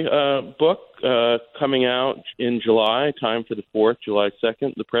my book coming out in July, time for the 4th, July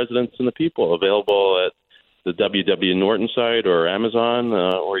 2nd, The Presidents and the People, available at the W.W. Norton site or Amazon,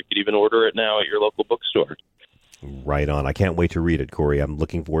 or you could even order it now at your local bookstore. Right on. I can't wait to read it, Corey. I'm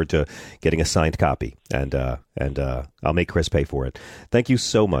looking forward to getting a signed copy, and I'll make Chris pay for it. Thank you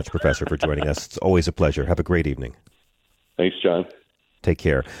so much, Professor, for joining us. It's always a pleasure. Have a great evening. Thanks, John. Take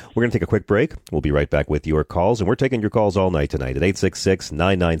care. We're going to take a quick break. We'll be right back with your calls, and we're taking your calls all night tonight at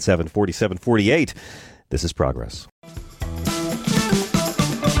 866-997-4748. This is Progress.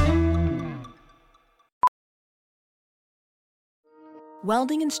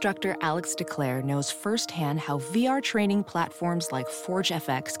 Welding instructor Alex DeClaire knows firsthand how VR training platforms like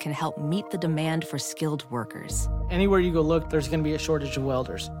ForgeFX can help meet the demand for skilled workers. Anywhere you go look, there's going to be a shortage of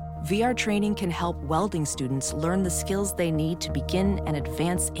welders. VR training can help welding students learn the skills they need to begin and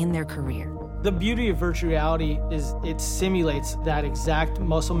advance in their career. The beauty of virtual reality is it simulates that exact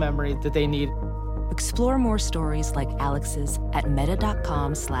muscle memory that they need. Explore more stories like Alex's at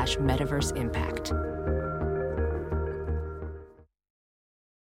meta.com/metaverseimpact.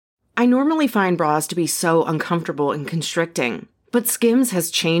 I normally find bras to be so uncomfortable and constricting, but Skims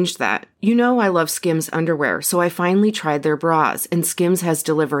has changed that. You know I love Skims underwear, so I finally tried their bras, and Skims has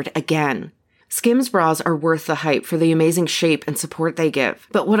delivered again. Skims bras are worth the hype for the amazing shape and support they give,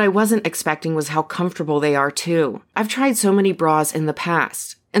 but what I wasn't expecting was how comfortable they are too. I've tried so many bras in the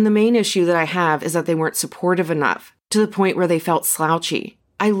past, and the main issue that I have is that they weren't supportive enough, to the point where they felt slouchy.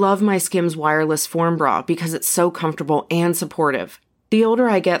 I love my Skims wireless form bra because it's so comfortable and supportive. The older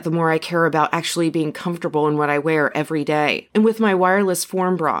I get, the more I care about actually being comfortable in what I wear every day. And with my wireless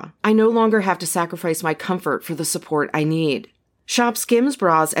form bra, I no longer have to sacrifice my comfort for the support I need. Shop Skims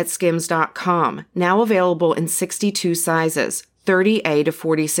bras at skims.com, now available in 62 sizes, 30A to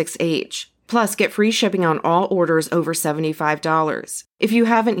 46H. Plus, get free shipping on all orders over $75. If you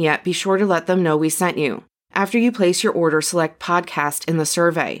haven't yet, be sure to let them know we sent you. After you place your order, select podcast in the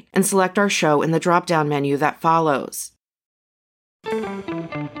survey, and select our show in the drop-down menu that follows.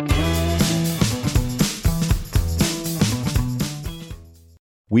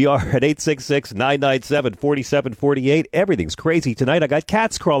 We are at 866-997-4748. Everything's crazy tonight. I got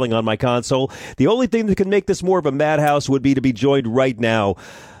cats crawling on my console. The only thing that can make this more of a madhouse would be to be joined right now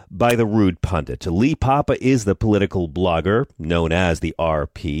by the rude pundit. Lee Papa is the political blogger known as the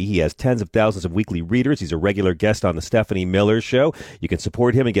RP. He has tens of thousands of weekly readers. He's a regular guest on the Stephanie Miller Show. You can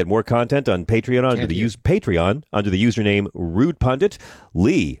support him and get more content on Patreon under the username Rude Pundit.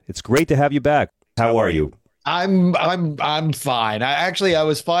 Lee, it's great to have you back. How are you? I'm fine. I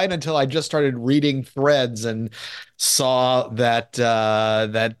was fine until I just started reading threads and saw that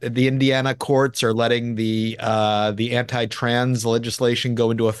that the Indiana courts are letting the anti-trans legislation go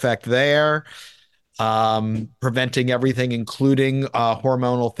into effect there, preventing everything, including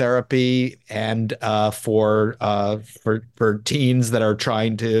hormonal therapy, and for teens that are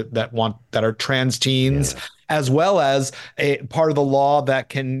that are trans teens. Yeah. As well as a part of the law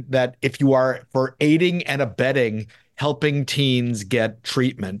that if you are for aiding and abetting helping teens get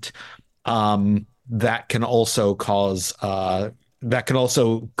treatment, that can also cause someone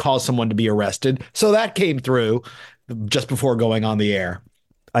to be arrested. So that came through just before going on the air.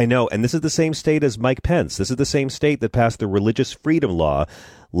 I know, and this is the same state as Mike Pence. This is the same state that passed the religious freedom law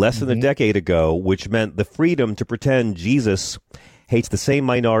less than a decade ago, which meant the freedom to pretend Jesus hates the same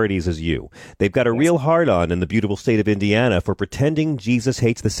minorities as you. They've got a real hard-on in the beautiful state of Indiana for pretending Jesus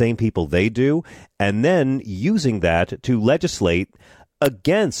hates the same people they do, and then using that to legislate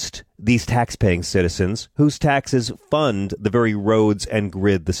against these tax-paying citizens whose taxes fund the very roads and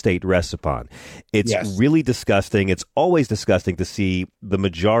grid the state rests upon. It's really disgusting. It's always disgusting to see the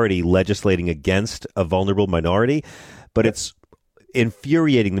majority legislating against a vulnerable minority, but it's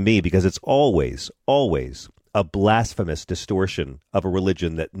infuriating to me because it's always a blasphemous distortion of a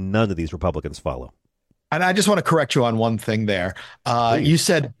religion that none of these Republicans follow. And I just want to correct you on one thing there. You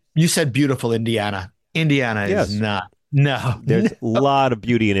said beautiful Indiana. Indiana is not. No, there's a lot of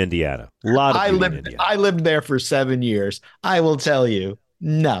beauty in Indiana. I lived there for 7 years. I will tell you,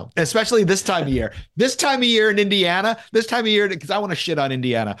 no, especially this time of year. This time of year in Indiana, because I want to shit on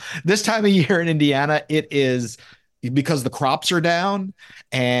Indiana. This time of year in Indiana, it is because the crops are down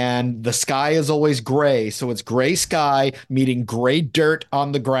and the sky is always gray. So it's gray sky meeting gray dirt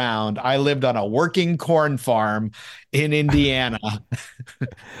on the ground. I lived on a working corn farm in Indiana.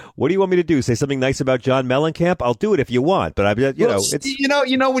 What do you want me to do? Say something nice about John Mellencamp? I'll do it if you want, but it's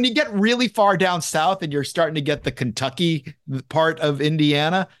when you get really far down south and you're starting to get the Kentucky part of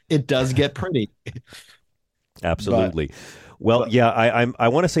Indiana, it does get pretty. Absolutely. Well, yeah, I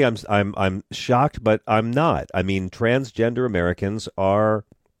want to say I'm shocked, but I'm not. I mean, transgender Americans are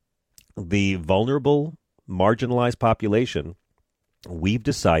the vulnerable, marginalized population we've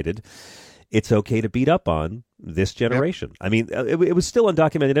decided it's okay to beat up on this generation. Yep. I mean, it was still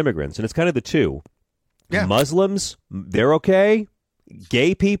undocumented immigrants, and it's kind of the two. Yeah. Muslims, they're okay.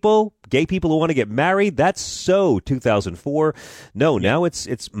 Gay people who want to get married, that's so 2004. No, now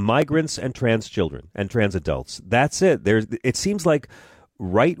it's migrants and trans children and trans adults. That's it. It seems like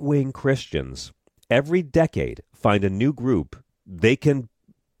right-wing Christians every decade find a new group they can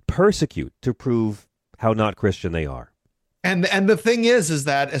persecute to prove how not Christian they are. And the thing is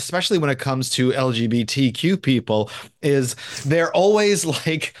that especially when it comes to LGBTQ people, is they're always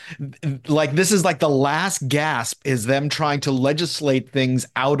like this is like the last gasp is them trying to legislate things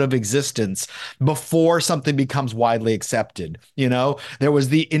out of existence before something becomes widely accepted. You know, there was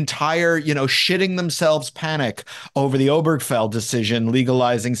the entire, shitting themselves panic over the Obergefell decision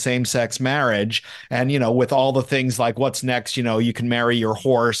legalizing same-sex marriage. And, with all the things like what's next, you can marry your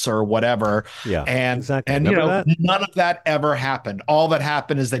horse or whatever. Yeah, and, exactly. And, none of that ever happened. All that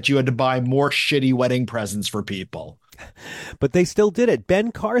happened is that you had to buy more shitty wedding presents for people. But they still did it.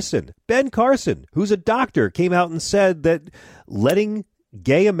 Ben Carson, who's a doctor, came out and said that letting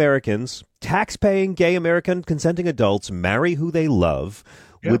gay Americans, tax-paying gay American consenting adults marry who they love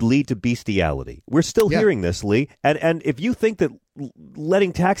would lead to bestiality. We're still hearing this, Lee. And if you think that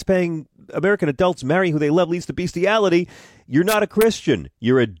letting tax-paying American adults marry who they love leads to bestiality, you're not a Christian.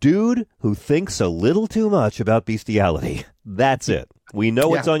 You're a dude who thinks a little too much about bestiality. That's it. We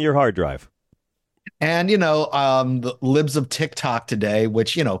know it's on your hard drive. And, the libs of TikTok today,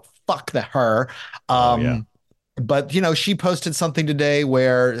 which, fuck her. But, she posted something today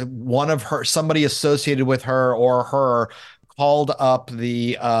where somebody associated with her or her called up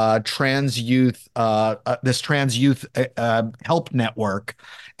the trans youth help network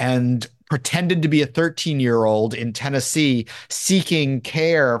and pretended to be a 13-year-old in Tennessee seeking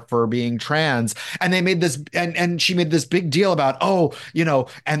care for being trans. And they made this, and she made this big deal about, oh,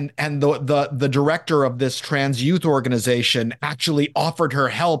 and the director of this trans youth organization actually offered her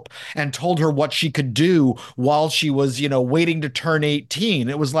help and told her what she could do while she was, waiting to turn 18.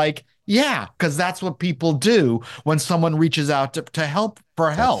 It was like, yeah, because that's what people do when someone reaches out to help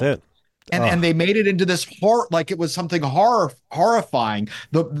for help. That's it. And they made it into this like it was something horrifying.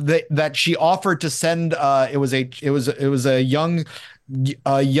 That she offered to send. It was a young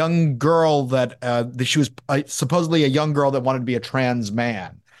girl that she was supposedly a young girl that wanted to be a trans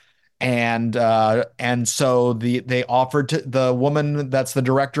man. And so they offered to, the woman that's the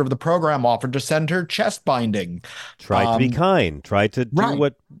director of the program offered to send her chest binding. Tried to be kind. Tried to do right.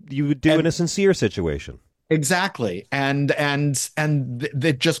 what you would do in a sincere situation. Exactly. And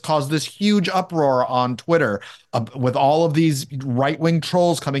it just caused this huge uproar on Twitter with all of these right-wing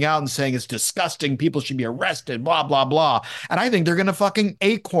trolls coming out and saying it's disgusting, people should be arrested, blah, blah, blah. And I think they're going to fucking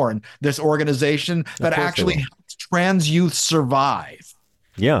acorn this organization that actually helps trans youth survive.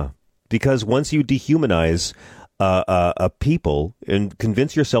 Yeah, because once you dehumanize a people and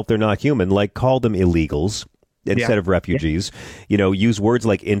convince yourself they're not human, like call them illegals instead of refugees, use words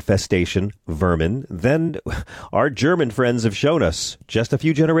like infestation, vermin, then our German friends have shown us just a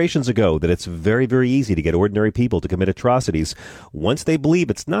few generations ago that it's very, very easy to get ordinary people to commit atrocities once they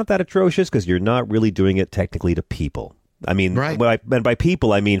believe it's not that atrocious because you're not really doing it technically to people. I mean, and by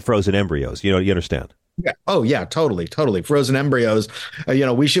people, I mean frozen embryos. You understand? Yeah. Oh, yeah, totally. Frozen embryos.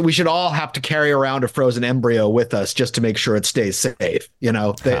 We should all have to carry around a frozen embryo with us just to make sure it stays safe.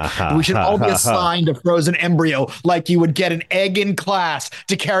 We should all be assigned a frozen embryo like you would get an egg in class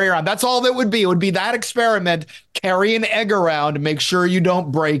to carry around. That's all that would be. It would be that experiment. Carry an egg around and make sure you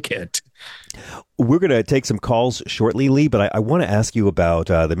don't break it. We're going to take some calls shortly, Lee, but I want to ask you about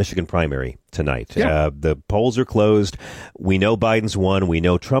the Michigan primary tonight. Yeah. The polls are closed. We know Biden's won. We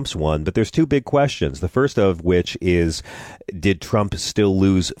know Trump's won. But there's two big questions. The first of which is, did Trump still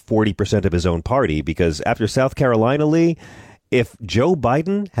lose 40% of his own party? Because after South Carolina, Lee, if Joe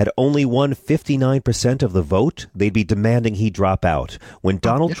Biden had only won 59% of the vote, they'd be demanding he drop out. When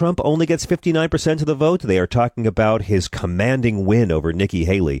Donald Trump only gets 59% of the vote, they are talking about his commanding win over Nikki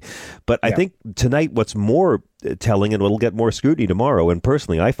Haley. But I think tonight what's more telling, and it'll get more scrutiny tomorrow, and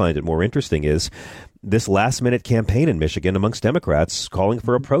personally I find it more interesting, is this last-minute campaign in Michigan amongst Democrats calling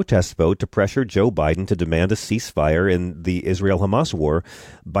for a protest vote to pressure Joe Biden to demand a ceasefire in the Israel-Hamas war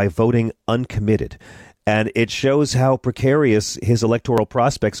by voting uncommitted. And it shows how precarious his electoral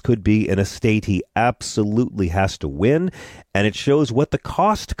prospects could be in a state he absolutely has to win. And it shows what the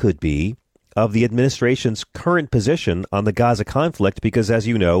cost could be of the administration's current position on the Gaza conflict, because, as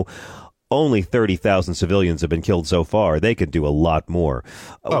you know, only 30,000 civilians have been killed so far. They could do a lot more.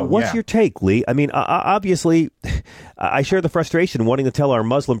 What's your take, Lee? I mean, obviously, I share the frustration wanting to tell our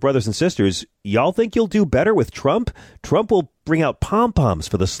Muslim brothers and sisters, y'all think you'll do better with Trump? Trump will bring out pom-poms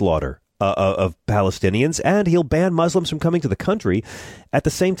for the slaughter of Palestinians, and he'll ban Muslims from coming to the country. At the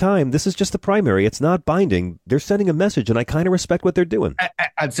same time, this is just the primary. It's not binding. They're sending a message, and I kind of respect what they're doing.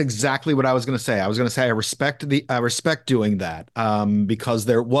 That's exactly what I was going to say. I was going to say I respect doing that because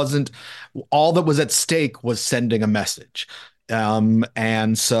there wasn't all that was at stake was sending a message. And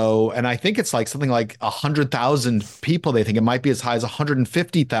I think it's like something like 100,000 people. They think it might be as high as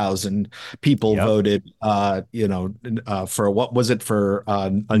 150,000 people voted, for what was it for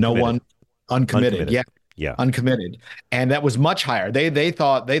no one uncommitted. Yeah. Uncommitted. And that was much higher. They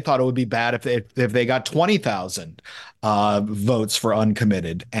thought it would be bad if they got 20,000 votes for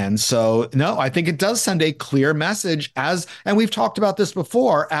uncommitted. And so, no, I think it does send a clear message, and we've talked about this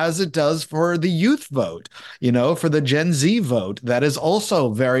before, as it does for the youth vote, for the Gen Z vote that is also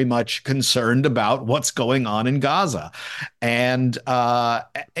very much concerned about what's going on in Gaza. And, I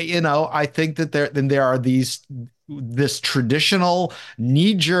think that there are this traditional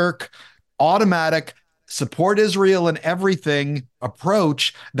knee-jerk, automatic support Israel and everything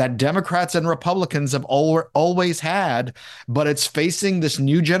approach that Democrats and Republicans have always had, but it's facing this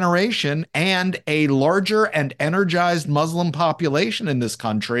new generation and a larger and energized Muslim population in this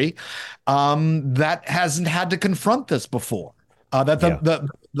country that hasn't had to confront this before.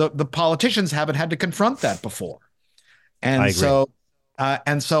 The politicians haven't had to confront that before. And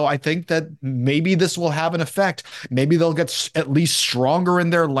so I think that maybe this will have an effect. Maybe they'll get at least stronger in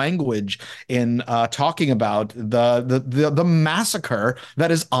their language in talking about the massacre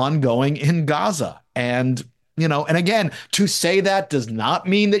that is ongoing in Gaza. And again, to say that does not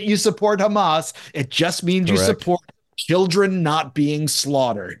mean that you support Hamas. It just means you support children not being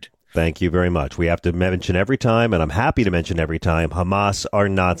slaughtered. Thank you very much. We have to mention every time, and I'm happy to mention every time, Hamas are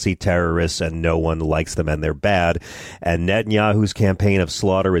Nazi terrorists and no one likes them and they're bad. And Netanyahu's campaign of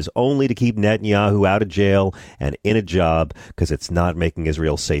slaughter is only to keep Netanyahu out of jail and in a job because it's not making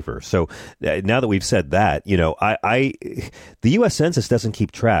Israel safer. So now that we've said that, the U.S. Census doesn't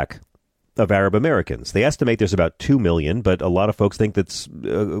keep track of Arab Americans. They estimate there's about 2 million, but a lot of folks think that's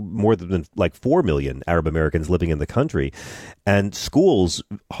more than like 4 million Arab Americans living in the country. And schools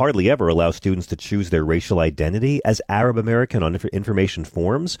hardly ever allow students to choose their racial identity as Arab American on information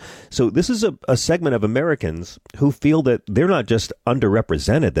forms. So this is a segment of Americans who feel that they're not just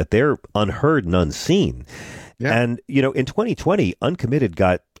underrepresented, that they're unheard and unseen. Yeah. And, in 2020, Uncommitted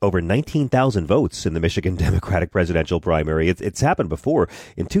got over 19,000 votes in the Michigan Democratic presidential primary. It's happened before.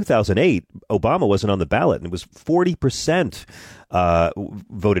 In 2008, Obama wasn't on the ballot, and it was 40%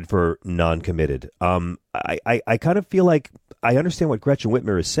 voted for non-committed. I kind of feel like I understand what Gretchen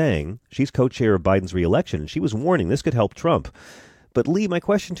Whitmer is saying. She's co-chair of Biden's reelection, and she was warning this could help Trump. But, Lee, my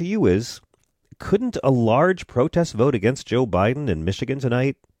question to you is, couldn't a large protest vote against Joe Biden in Michigan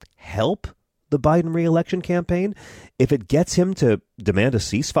tonight help the Biden reelection campaign if it gets him to demand a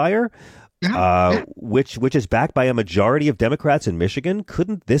ceasefire, which is backed by a majority of Democrats in Michigan?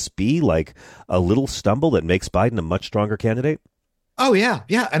 Couldn't this be like a little stumble that makes Biden a much stronger candidate? Oh yeah,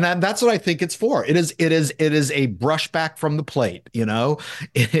 and that's what I think it's for. It is a brushback from the plate. It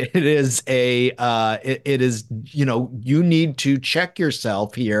is you need to check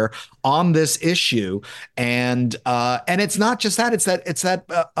yourself here on this issue, and it's not just that. It's that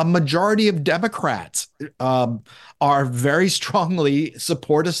a majority of Democrats are very strongly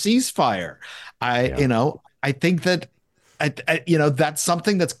support a ceasefire. I think that that's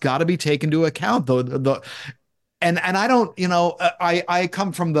something that's got to be taken into account. And I don't, I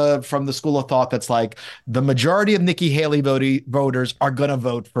come from the school of thought that's like the majority of Nikki Haley voters are going to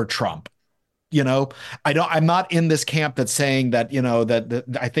vote for Trump. I'm not in this camp that's saying that,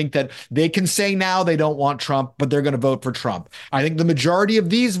 that I think that they can say now they don't want Trump, but they're going to vote for Trump. I think the majority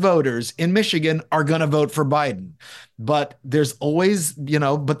of these voters in Michigan are going to vote for Biden. But there's always,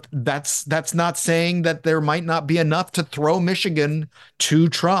 but that's not saying that there might not be enough to throw Michigan to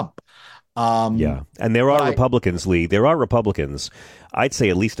Trump. And there are Republicans, Lee. There are Republicans, I'd say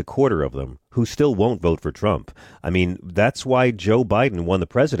at least a quarter of them, who still won't vote for Trump. I mean, that's why Joe Biden won the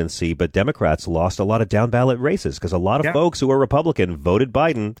presidency, but Democrats lost a lot of down ballot races because a lot of folks who are Republican voted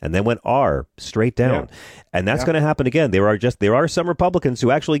Biden and then went R straight down. Yeah. And that's going to happen again. There are some Republicans who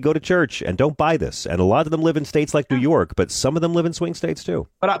actually go to church and don't buy this. And a lot of them live in states like New York, but some of them live in swing states too.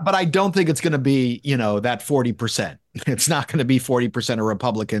 But I don't think it's going to be, that 40%. It's not going to be 40% of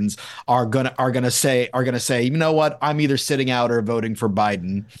Republicans are going to say, you know what, I'm either sitting out or voting for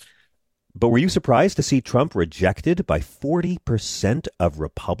Biden. But were you surprised to see Trump rejected by 40% of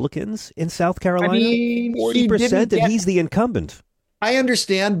Republicans in South Carolina? 40%, and he's the incumbent. I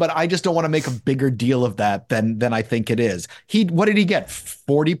understand, but I just don't want to make a bigger deal of that than I think it is. What did he get?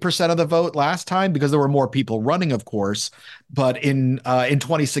 40% of the vote last time, because there were more people running, of course. But in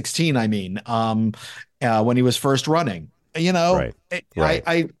 2016, when he was first running, Right.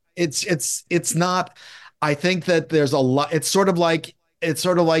 it's not. I think that there's a lot. It's sort of like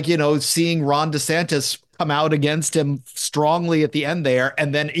seeing Ron DeSantis come out against him strongly at the end there,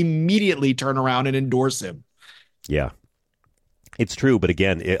 and then immediately turn around and endorse him. Yeah. It's true, but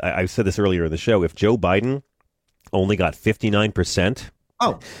again, I said this earlier in the show, if Joe Biden only got 59%,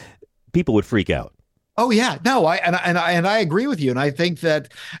 people would freak out. Oh yeah, no, I agree with you, and I think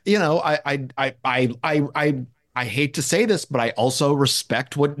that I hate to say this, but I also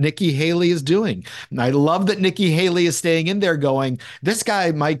respect what Nikki Haley is doing. And I love that Nikki Haley is staying in there going, this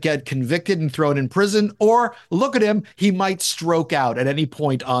guy might get convicted and thrown in prison, or look at him, he might stroke out at any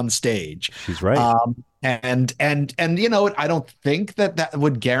point on stage. She's right. And I don't think that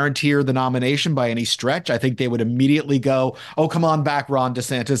would guarantee her the nomination by any stretch. I think they would immediately go, oh, come on back, Ron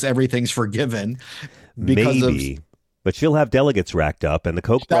DeSantis, everything's forgithing. Maybe, but she'll have delegates racked up, and the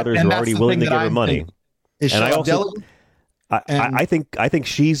Koch brothers are already willing to give her money. I think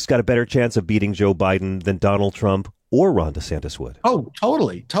she's got a better chance of beating Joe Biden than Donald Trump or Ron DeSantis would. Oh,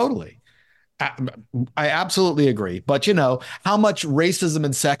 totally. I absolutely agree. But, how much racism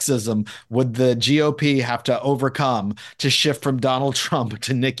and sexism would the GOP have to overcome to shift from Donald Trump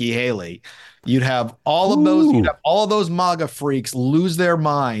to Nikki Haley? You'd have all of those MAGA freaks lose their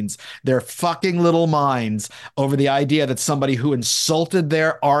minds, their fucking little minds, over the idea that somebody who insulted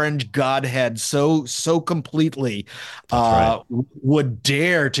their orange godhead so completely would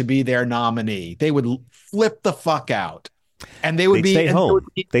dare to be their nominee. They would flip the fuck out, and they would stay home.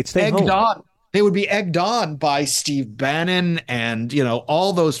 They'd stay egged home. on. They would be egged on by Steve Bannon and,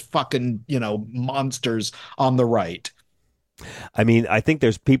 all those fucking, monsters on the right. I mean, I think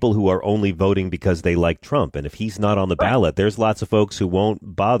there's people who are only voting because they like Trump. And if he's not on the ballot, there's lots of folks who won't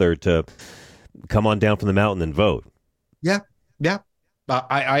bother to come on down from the mountain and vote. Yeah. Yeah.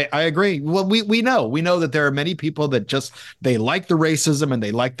 I agree. Well, we know that there are many people that they like the racism and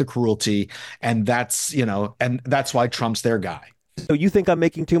they like the cruelty. And that's why Trump's their guy. So you think I'm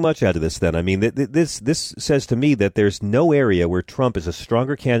making too much out of this then? I mean, this says to me that there's no area where Trump is a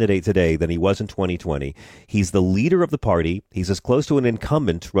stronger candidate today than he was in 2020. He's the leader of the party. He's as close to an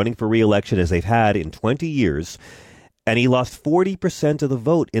incumbent running for re-election as they've had in 20 years. And he lost 40% of the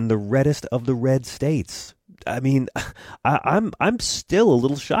vote in the reddest of the red states. I mean, I'm still a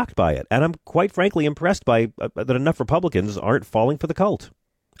little shocked by it. And I'm quite frankly impressed by that enough Republicans aren't falling for the cult.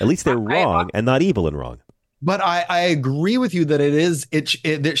 At least they're wrong and not evil and wrong. But I agree with you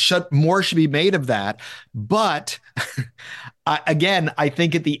that more should be made of that. But again, I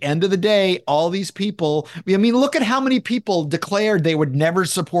think at the end of the day, all these people, I mean, look at how many people declared they would never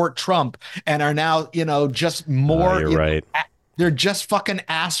support Trump and are now, just more. You're right. They're just fucking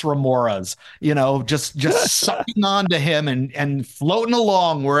ass remoras, just sucking on to him and floating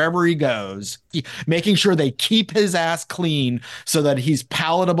along wherever he goes, making sure they keep his ass clean so that he's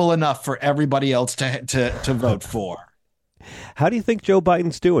palatable enough for everybody else to vote for. How do you think Joe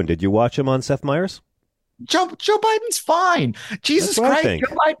Biden's doing? Did you watch him on Seth Meyers? Joe Biden's fine. Jesus Christ,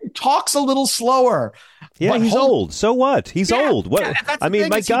 Joe Biden talks a little slower. Yeah, he's old. So what? He's old. What? I mean,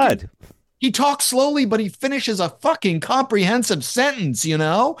 my God. He talks slowly, but he finishes a fucking comprehensive sentence, He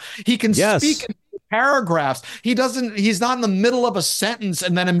can speak in paragraphs. He's not in the middle of a sentence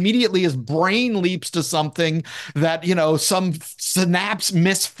and then immediately his brain leaps to something that, some synapse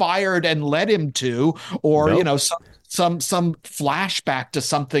misfired and led him to, or, some flashback to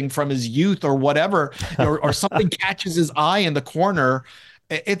something from his youth or whatever, or something catches his eye in the corner.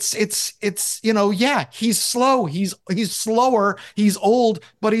 It's he's slow. He's slower. He's old,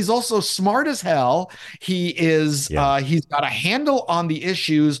 but he's also smart as hell. He is, he's got a handle on the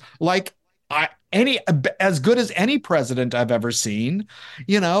issues like as good as any president I've ever seen,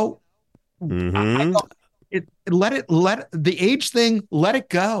 Mm-hmm. Let the age thing, let it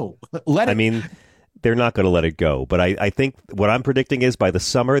go. They're not going to let it go. But I think what I'm predicting is by the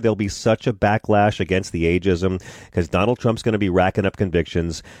summer, there'll be such a backlash against the ageism because Donald Trump's going to be racking up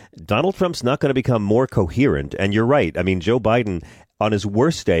convictions. Donald Trump's not going to become more coherent. And you're right. I mean, Joe Biden on his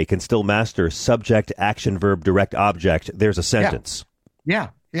worst day can still master subject, action, verb, direct, object. There's a sentence. Yeah.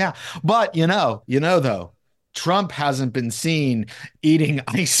 But, though, Trump hasn't been seen eating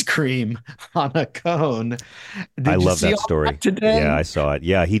ice cream on a cone. I love that story. Today? Yeah, I saw it.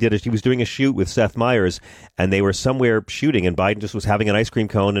 Yeah, he did. He was doing a shoot with Seth Meyers, and they were somewhere shooting, and Biden just was having an ice cream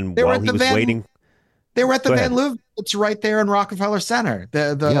cone, and while he was waiting. They were at the Van Leuven. It's right there in Rockefeller Center.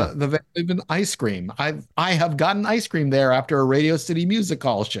 The Van Leuven ice cream. I have gotten ice cream there after a Radio City Music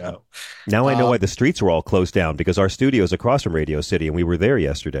Hall show. Now I know why the streets were all closed down because our studio's across from Radio City, and we were there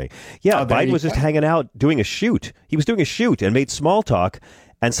yesterday. Yeah, Biden was just hanging out doing a shoot. He was doing a shoot and made small talk.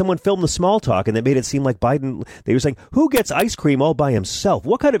 And someone filmed the small talk, and they made it seem like Biden. They were saying, "Who gets ice cream all by himself?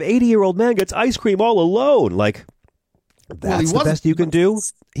 What kind of 80-year-old man gets ice cream all alone?" Like, that's the best you can do.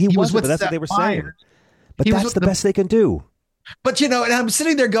 He wasn't, but that's what they were saying. But that's the best they can do. But, and I'm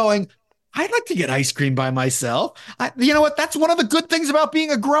sitting there going, I'd like to get ice cream by myself. You know what? That's one of the good things about being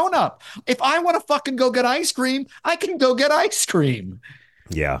a grown up. If I want to fucking go get ice cream, I can go get ice cream.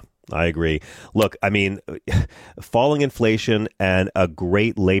 Yeah, I agree. Look, I mean, falling inflation and a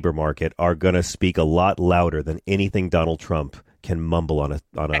great labor market are going to speak a lot louder than anything Donald Trump can mumble on a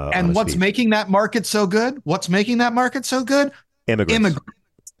And what's speech. Making that market so good? What's making that market so good? Immigrants.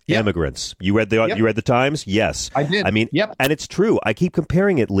 Yep. Immigrants. You read the Times? Yes. I did. I mean, and it's true. I keep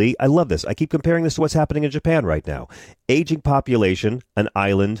comparing it, Lee. I love this. I keep comparing this to what's happening in Japan right now. Aging population, an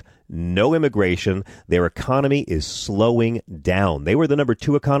island, no immigration. Their economy is slowing down. They were the number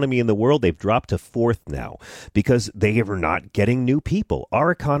 2 economy in the world. They've dropped to 4th now because they are not getting new people.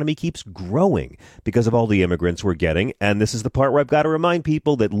 Our economy keeps growing because of all the immigrants we're getting. And this is the part where I've got to remind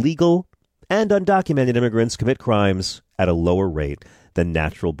people that legal and undocumented immigrants commit crimes at a lower rate than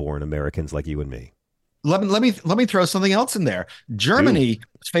natural-born Americans like you and me. Let me throw something else in there. Germany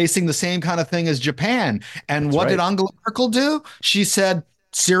is facing the same kind of thing as Japan. And what did Angela Merkel do? She said,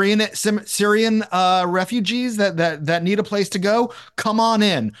 Syrian refugees that need a place to go, come on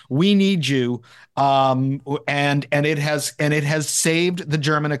in. We need you. And it has saved the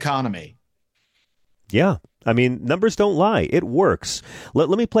German economy. Yeah. I mean, numbers don't lie. It works. Let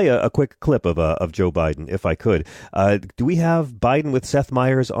me play a quick clip of Joe Biden, if I could. Do we have Biden with Seth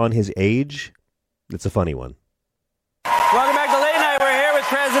Meyers on his age? It's a funny one. Welcome back to Late Night. We're here with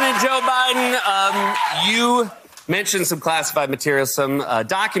President Joe Biden. You mentioned some classified materials, some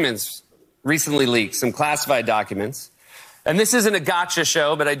documents recently leaked, some classified documents. And this isn't a gotcha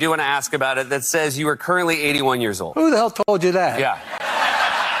show, but I do want to ask about it, that says you are currently 81 years old. Who the hell told you that? Yeah.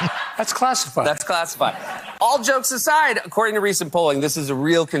 That's classified. That's classified. All jokes aside, according to recent polling, this is a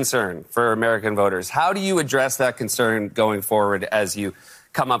real concern for American voters. How do you address that concern going forward as you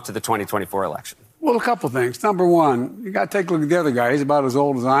come up to the 2024 election? Well, a couple things. Number one, you got to take a look at the other guy. He's about as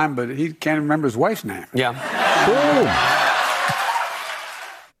old as I am, but he can't remember his wife's name. Yeah.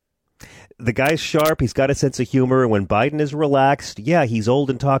 The guy's sharp. He's got a sense of humor. And when Biden is relaxed, yeah, he's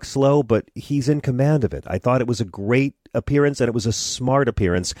old and talks slow, but he's in command of it. I thought it was a great appearance, and it was a smart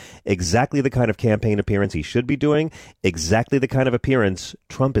appearance. Exactly the kind of campaign appearance he should be doing. Exactly the kind of appearance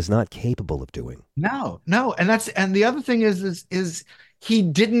Trump is not capable of doing. No. And the other thing is he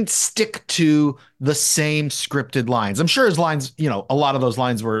didn't stick to the same scripted lines. I'm sure his lines, a lot of those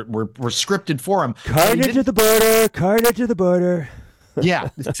lines were scripted for him. Carter to the border. Yeah,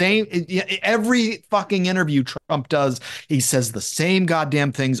 the same. Every fucking interview Trump does, he says the same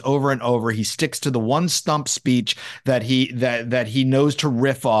goddamn things over and over. He sticks to the one stump speech that he knows to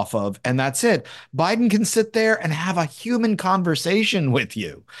riff off of, and that's it. Biden can sit there and have a human conversation with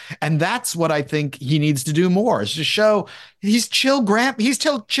you, and that's what I think he needs to do more. Is to show he's chill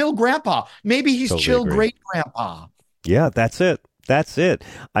grandpa. Maybe he's totally chill great grandpa. Yeah, that's it. That's it.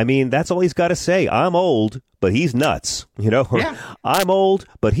 I mean, that's all he's got to say. I'm old, but he's nuts, Or, I'm old,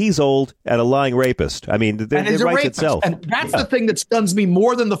 but he's old and a lying rapist. I mean, it writes itself. And that's the thing that stuns me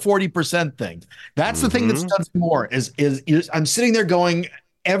more than the 40% thing. That's the thing that stuns me more is I'm sitting there going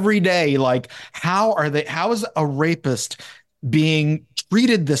every day, like, how is a rapist being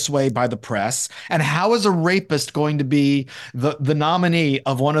treated this way by the press, and how is a rapist going to be the nominee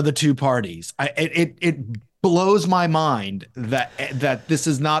of one of the two parties? It blows my mind that this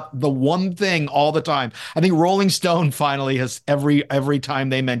is not the one thing all the time. I think Rolling Stone finally has every time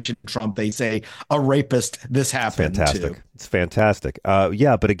they mention Trump, they say a rapist. This happened. Fantastic. Too. It's fantastic.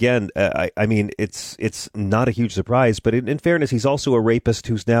 Yeah, but again, I mean, it's not a huge surprise. But in fairness, he's also a rapist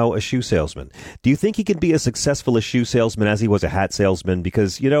who's now a shoe salesman. Do you think he can be as successful a shoe salesman as he was a hat salesman?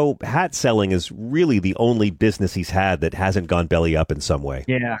 Because hat selling is really the only business he's had that hasn't gone belly up in some way.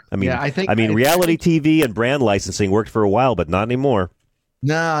 Yeah, I mean, I reality TV and brand licensing worked for a while, but not anymore.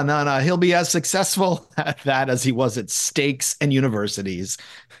 No. He'll be as successful at that as he was at steaks and universities.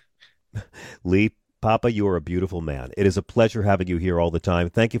 Lee, Papa, you are a beautiful man. It is a pleasure having you here all the time.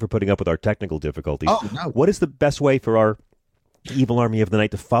 Thank you for putting up with our technical difficulties. Oh, no. What is the best way for our evil army of the night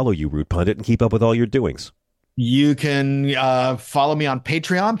to follow you, Rude Pundit, and keep up with all your doings? You can follow me on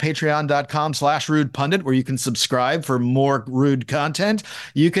Patreon, patreon.com/rudepundit, where you can subscribe for more rude content.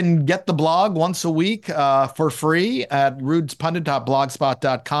 You can get the blog once a week for free at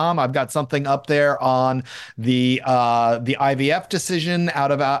rudepundit.blogspot.com. I've got something up there on the IVF decision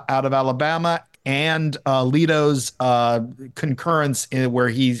out of Alabama, and Alito's concurrence where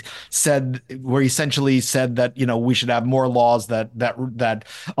he essentially said that we should have more laws that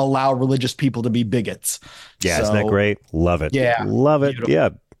allow religious people to be bigots. Yeah, isn't that great? Love it. Yeah, love it. Beautiful. Yeah.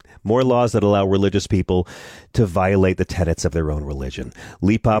 More laws that allow religious people to violate the tenets of their own religion.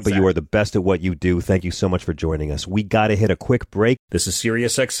 Lee Papa, exactly. You are the best at what you do. Thank you so much for joining us. We got to hit a quick break. This is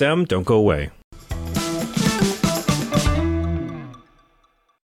Sirius XM. Don't go away.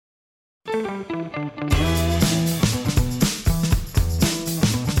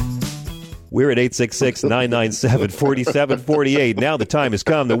 We're at 866-997-4748. Now the time has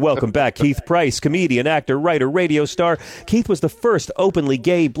come to welcome back Keith Price, comedian, actor, writer, radio star. Keith was the first openly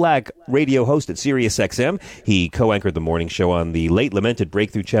gay black radio host at Sirius XM. He co-anchored the morning show on the late lamented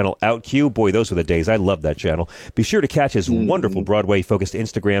breakthrough channel OutQ. Boy, those were the days. I loved that channel. Be sure to catch his wonderful Broadway-focused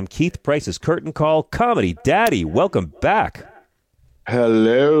Instagram, Keith Price's Curtain Call Comedy. Daddy, welcome back.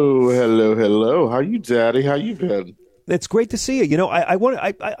 Hello. How you, Daddy? How you been? It's great to see you. I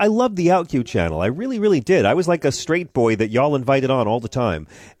love the OutQ channel. I really, really did. I was like a straight boy that y'all invited on all the time.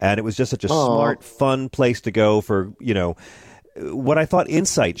 And it was just such a smart, fun place to go for, what I thought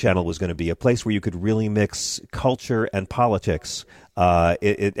Insight Channel was going to be, a place where you could really mix culture and politics,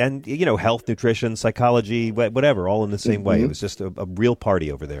 and health, nutrition, psychology, whatever, all in the same way. It was just a real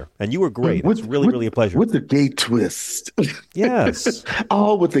party over there. And you were great. It's really, really a pleasure. With the gay twist. Yes.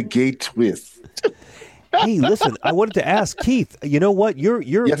 All with the gay twist. Hey, listen, I wanted to ask Keith, you know what? You're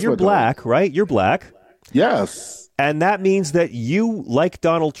black, right? You're black. Yes. And that means that you like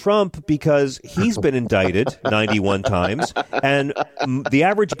Donald Trump because he's been indicted 91 times. And the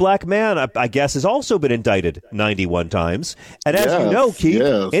average black man, I guess, has also been indicted 91 times. And as you know,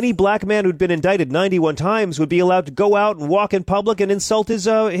 Keith, any black man who'd been indicted 91 times would be allowed to go out and walk in public and insult his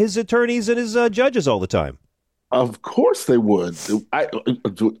attorneys and his judges all the time. Of course they would. I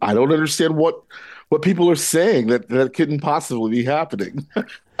don't understand what people are saying that couldn't possibly be happening.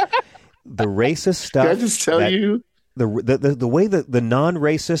 The racist stuff. Can I just tell you? The way that the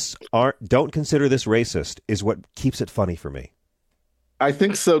non-racists don't consider this racist is what keeps it funny for me. I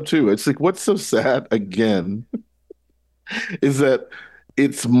think so too. It's like, what's so sad again is that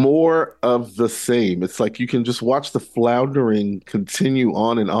it's more of the same. It's like you can just watch the floundering continue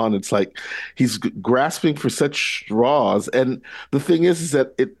on and on. It's like he's grasping for such straws. And the thing is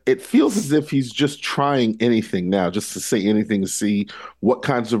that it feels as if he's just trying anything now, just to say anything to see what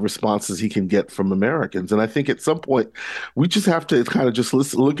kinds of responses he can get from Americans. And I think at some point we just have to kind of just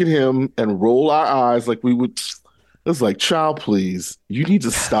look at him and roll our eyes like we would. It's like, child, please, you need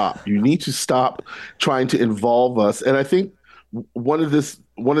to stop. You need to stop trying to involve us. And I think one of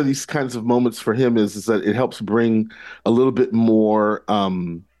these kinds of moments for him is that it helps bring a little bit more,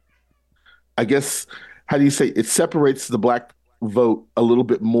 I guess, how do you say, it separates the black vote a little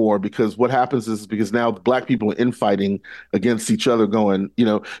bit more, because what happens is because now black people are infighting against each other going,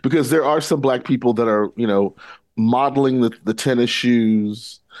 because there are some black people that are, modeling the tennis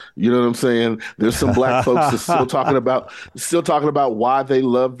shoes. You know what I'm saying? There's some black folks that still talking about why they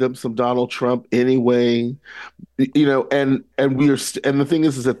love them some Donald Trump anyway. And the thing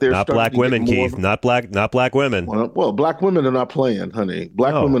is that they're not black women, Keith, not black women. Well, black women are not playing, honey.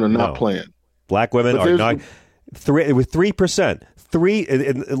 Black women are not playing. Black women are not. With 3%,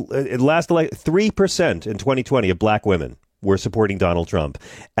 in last election, 3% in 2020 of black women were supporting Donald Trump,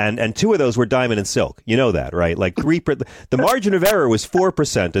 and two of those were Diamond and Silk. You know that, right? Like the margin of error was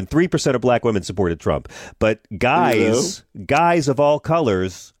 4%, and 3% of black women supported Trump. But guys of all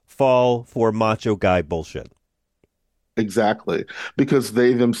colors fall for macho guy bullshit. Exactly, because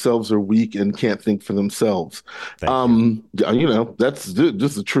they themselves are weak and can't think for themselves. That's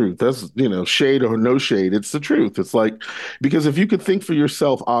just the truth. That's, shade or no shade. It's the truth. It's like, because if you could think for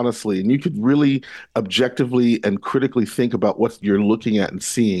yourself honestly, and you could really objectively and critically think about what you're looking at and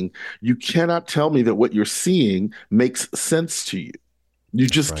seeing, you cannot tell me that what you're seeing makes sense to you. You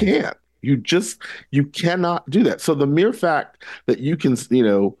just can't. You cannot do that. So the mere fact that you can,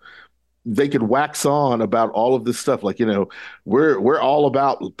 they could wax on about all of this stuff. Like, we're all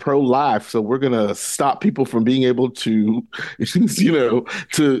about pro-life, so we're going to stop people from being able to,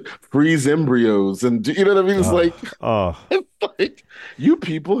 to freeze embryos. And you know what I mean? It's like you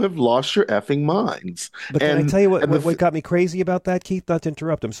people have lost your effing minds. But can I tell you what got me crazy about that, Keith? Not to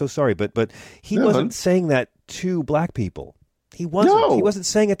interrupt. I'm so sorry. But he wasn't saying that to black people. He wasn't. No. He wasn't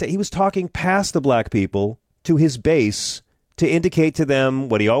saying it. He was talking past the black people to his base, to indicate to them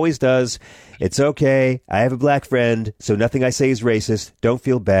what he always does. It's okay. I have a black friend, so nothing I say is racist. Don't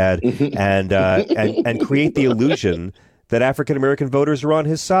feel bad, and create the illusion that African American voters are on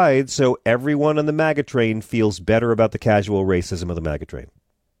his side, so everyone on the MAGA train feels better about the casual racism of the MAGA train.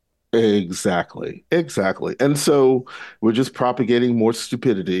 Exactly. And so we're just propagating more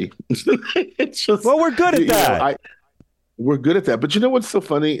stupidity. It's just, well, we're good at that. We're good at that. But you know what's so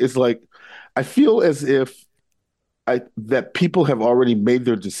funny is, like, I feel as if that people have already made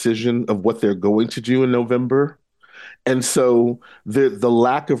their decision of what they're going to do in November. And so the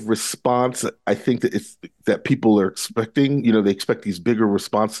lack of response, I think that people are expecting, they expect these bigger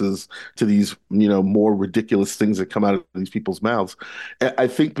responses to these, more ridiculous things that come out of these people's mouths. I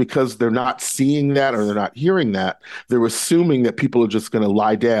think because they're not seeing that or they're not hearing that, they're assuming that people are just going to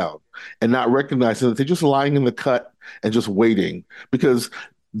lie down and not recognizing that they're just lying in the cut and just waiting, because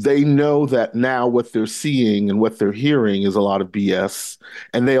they know that now what they're seeing and what they're hearing is a lot of BS.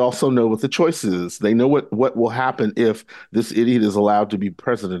 And they also know what the choice is. They know what will happen if this idiot is allowed to be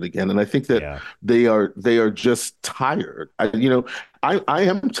president again. And I think that they are just tired. I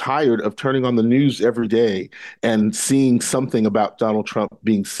am tired of turning on the news every day and seeing something about Donald Trump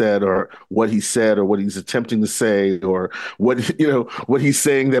being said, or what he said, or what he's attempting to say, or what he's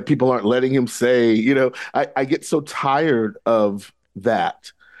saying that people aren't letting him say. I get so tired of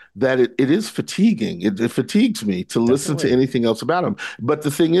that it is fatiguing. It fatigues me to listen to anything else about him. But the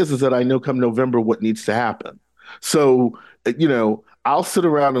thing is that I know come November what needs to happen. So, I'll sit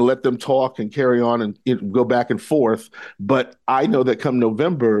around and let them talk and carry on and go back and forth. But I know that come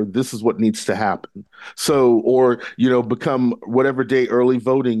November, this is what needs to happen. So, or, become whatever day early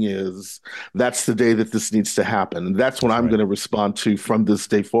voting is, that's the day that this needs to happen. And that's what I'm going to respond to from this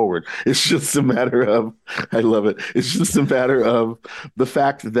day forward. It's just a matter of, I love it. It's just a matter of the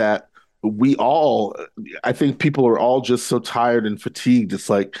fact that I think people are all just so tired and fatigued. It's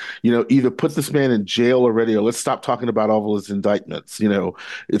like, either put this man in jail already or let's stop talking about all of his indictments. It's You're like,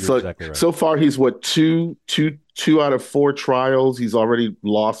 exactly right. So far he's two out of 4 trials. He's already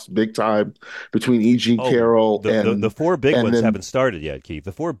lost big time between E. Jean Carroll and the 4 big ones then, haven't started yet, Keith.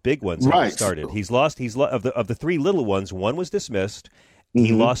 The 4 big ones haven't started. He's lost of the 3 little ones, 1 was dismissed.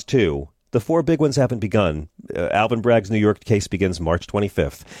 He lost 2. The 4 big ones haven't begun. Alvin Bragg's New York case begins March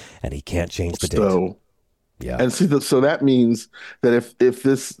 25th, and he can't change the date. Yeah, and so that means that if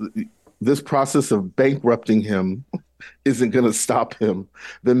this process of bankrupting him isn't going to stop him,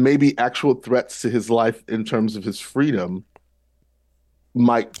 then maybe actual threats to his life in terms of his freedom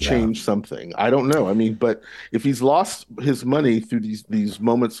might change something. I don't know. I mean, but if he's lost his money through these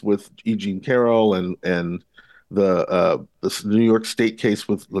moments with E. Jean Carroll and the New York State case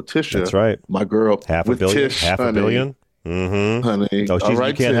with Letitia. That's right. My girl. Half a billion. Tish, half honey. a billion. Mm-hmm. Honey. No, All right,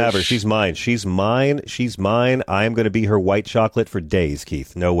 you can't Tish. have her. She's mine. She's mine. She's mine. I am going to be her white chocolate for days,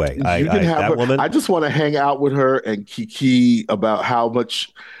 Keith. No way. You can have that her. woman. I just want to hang out with her and kiki about how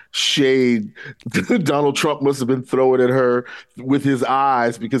much shade Donald Trump must have been throwing at her with his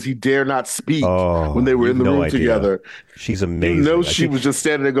eyes because he dare not speak when they were in the room together. She's amazing. She was just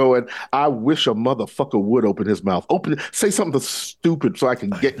standing there going, I wish a motherfucker would open his mouth. Say something stupid so I can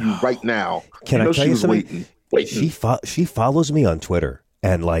get you right now. Can I tell she you was something? waiting. She follows me on Twitter.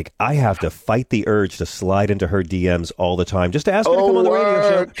 And I have to fight the urge to slide into her DMs all the time just to ask her to come on the radio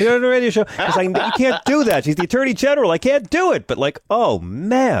show. Get on the radio show. Because you can't do that. She's the Attorney General. I can't do it. But oh,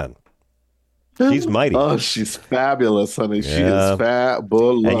 man. She's mighty. Oh, she's fabulous, honey. She is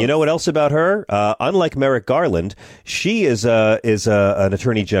fabulous. And you know what else about her? Unlike Merrick Garland, she is an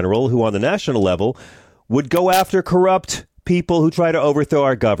Attorney General who on the national level would go after corrupt people who try to overthrow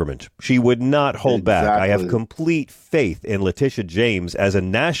our government. She would not hold back. I have complete faith in Letitia James as a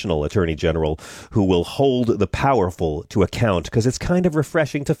national attorney general who will hold the powerful to account because it's kind of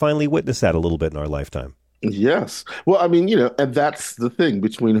refreshing to finally witness that a little bit in our lifetime. Yes. Well, I mean, and that's the thing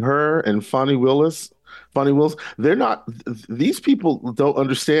between her and Fonnie Willis, they're not, these people don't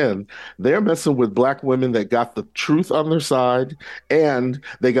understand. They're messing with black women that got the truth on their side and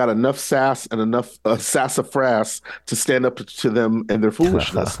they got enough sass and enough sassafras to stand up to them and their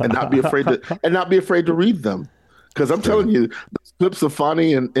foolishness and not be afraid to read them. Because I'm telling you, the clips of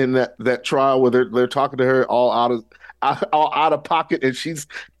Fonnie in that trial where they're talking to her all out of pocket and she's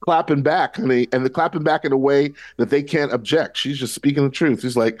clapping back, honey, and they're clapping back in a way that they can't object. She's just speaking the truth.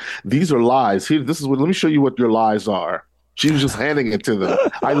 She's like, these are lies. Here, let me show you what your lies are. She was just handing it to them.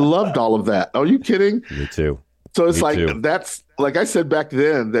 I loved all of that. Are you kidding? Me too. So it's that's like I said back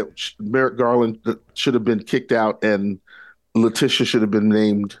then that Merrick Garland should have been kicked out and Letitia should have been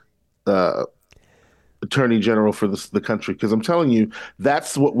named Attorney General for the country. Because I'm telling you,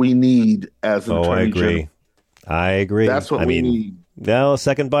 that's what we need as an Attorney General. I agree. That's what we need. Well,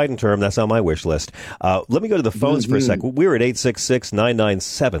 second Biden term, that's on my wish list. Let me go to the phones for a second. We're at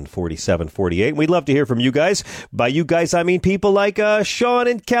 866-997-4748. We'd love to hear from you guys. By you guys, I mean people like Sean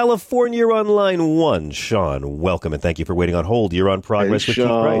in California. You're on line 1. Sean, welcome, and thank you for waiting on hold. You're on Progress with Keith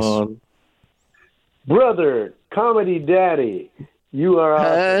Price. Brother, comedy daddy, you are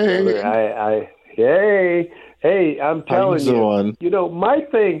awesome, brother. Hey, I'm telling you,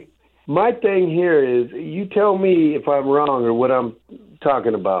 my thing here is you tell me if I'm wrong or what I'm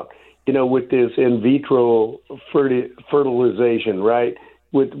talking about, with this in vitro fertilization, right?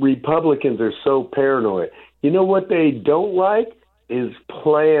 With Republicans are so paranoid. You know what they don't like is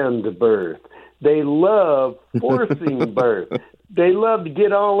planned birth. They love forcing birth. They love to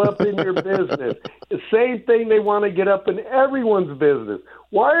get all up in your business. The same thing they want to get up in everyone's business.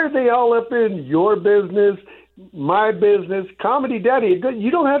 Why are they all up in your business, my business, comedy daddy?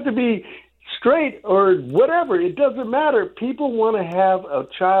 You don't have to be straight or whatever. It doesn't matter. People want to have a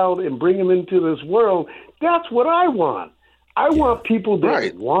child and bring them into this world. That's what I want. I want people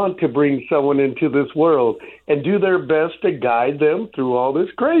that want to bring someone into this world and do their best to guide them through all this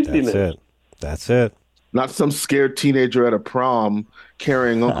craziness. That's it. Not some scared teenager at a prom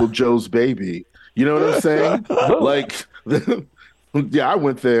carrying Uncle Joe's baby. You know what I'm saying? I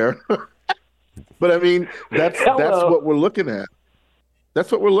went there. But I mean, that's what we're looking at.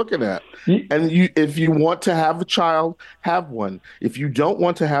 That's what we're looking at. And if you want to have a child, have one. If you don't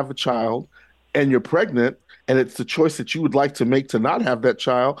want to have a child and you're pregnant and it's the choice that you would like to make to not have that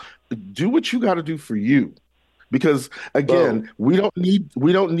child, do what you got to do for you. Because again, we don't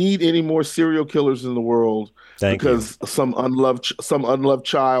need any more serial killers in the world because some unloved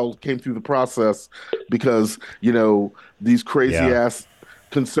child came through the process because, these crazy ass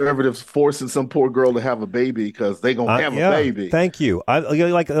conservatives forcing some poor girl to have a baby because they gonna have a baby. Thank you.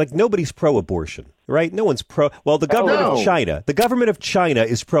 Like nobody's pro-abortion, right? No one's pro. Well, the government of China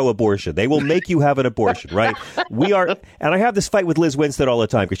is pro-abortion. They will make you have an abortion, right? We are, and I have this fight with Liz Winstead all the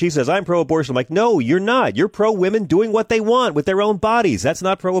time because she says I'm pro-abortion. I'm like, no, you're not. You're pro-women doing what they want with their own bodies. That's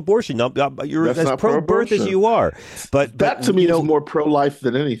not pro-abortion. No, you're as pro-birth as you are. But that to me is more pro-life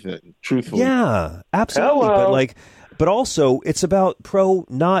than anything. Truthfully, yeah, absolutely. Hello. But also, it's about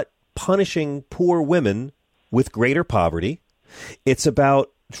not punishing poor women with greater poverty. It's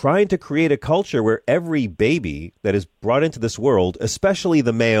about trying to create a culture where every baby that is brought into this world, especially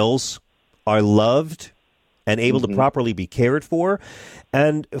the males, are loved and able to properly be cared for.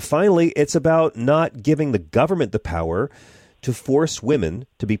 And finally, it's about not giving the government the power to force women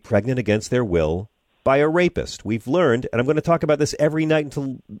to be pregnant against their will by a rapist. We've learned, and I'm going to talk about this every night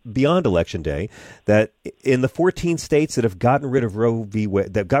until beyond Election Day, that in the 14 states that have gotten rid of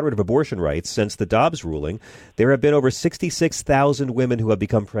that got rid of abortion rights since the Dobbs ruling, there have been over 66,000 women who have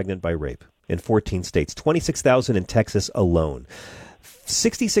become pregnant by rape in 14 states, 26,000 in Texas alone.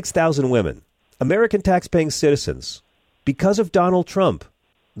 66,000 women, American tax-paying citizens, because of Donald Trump,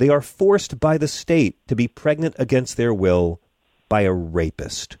 they are forced by the state to be pregnant against their will by a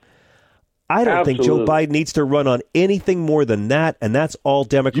rapist. I don't think Joe Biden needs to run on anything more than that, and that's all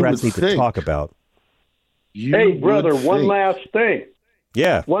Democrats need to talk about. Hey, brother, one last thing.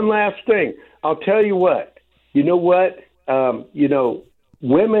 Yeah. One last thing. I'll tell you what. You know what?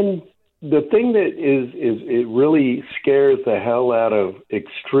 Women, the thing that it really scares the hell out of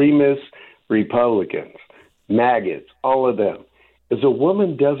extremist Republicans, maggots, all of them, is a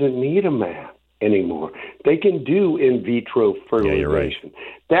woman doesn't need a man anymore. They can do in vitro fertilization. Yeah, you're right.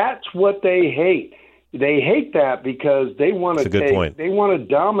 That's what they hate. They hate that because they want to they want to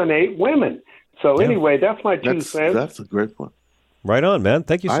dominate women. So anyway, that's my 2 cents. That's a great point. Right on, man.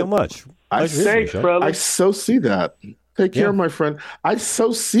 Thank you so much. Thanks, brother. I so see that. Take care, my friend. I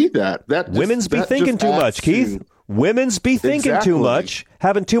so see that. Women's be thinking too much, Keith. Women's be thinking too much,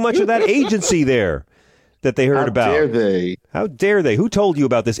 having too much of that agency there that they heard about. How dare they? How dare they? Who told you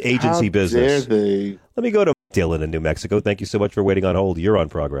about this agency business? How dare they? Let me go to Dylan in New Mexico. Thank you so much for waiting on hold. You're on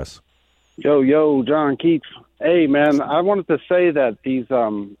Progress. Yo, John Keith. Hey, man, I wanted to say that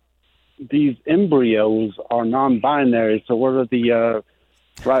these embryos are non-binary. So what are the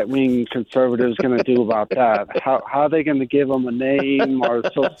right-wing conservatives going to do about that? How are they going to give them a name or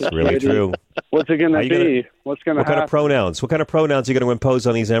social security? It's really true. What's it going to be? What's going to happen? What kind of pronouns are you going to impose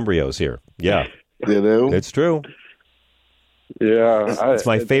on these embryos here? Yeah. It's true. Yeah. It's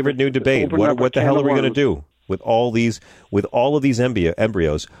my favorite new debate. What the hell are we going to do with all of these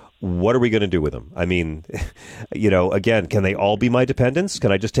embryos? What are we going to do with them? I mean, again, can they all be my dependents?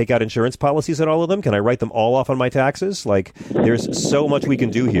 Can I just take out insurance policies on all of them? Can I write them all off on my taxes? Like, there's so much we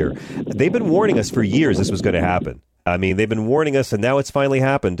can do here. They've been warning us for years this was going to happen. I mean, they've been warning us, and now it's finally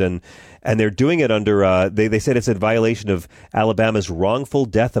happened. And they're doing it under, they said it's in violation of Alabama's Wrongful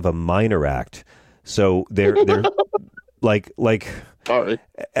Death of a Minor Act. So they're like, sorry.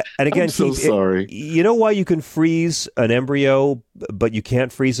 And again, I'm so sorry. You know why you can freeze an embryo, but you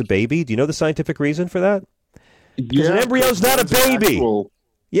can't freeze a baby? Do you know the scientific reason for that? Because an embryo's not a baby.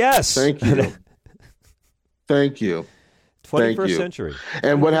 Yes. Thank you. Thank you. 21st century.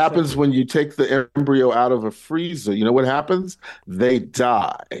 And what happens when you take the embryo out of a freezer? You know what happens? They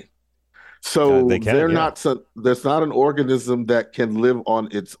die. So there's not an organism that can live on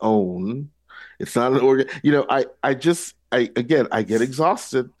its own. It's not an organ. I get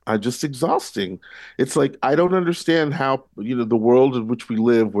exhausted. Just exhausting. It's like, I don't understand how, the world in which we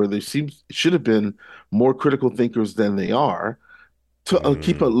live, where there should have been more critical thinkers than they are, to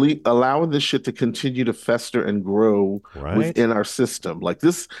keep allowing this shit to continue to fester and grow within our system. Like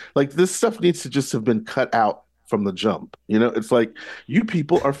this stuff needs to just have been cut out from the jump. It's like, you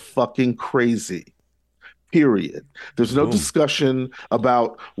people are fucking crazy. Period. There's no discussion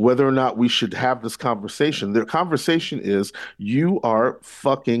about whether or not we should have this conversation. The conversation is, you are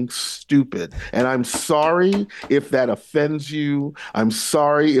fucking stupid. And I'm sorry if that offends you. I'm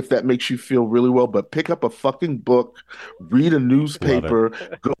sorry if that makes you feel really well, but pick up a fucking book, read a newspaper,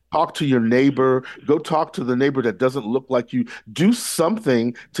 go Talk to your neighbor. Go talk to the neighbor that doesn't look like you. Do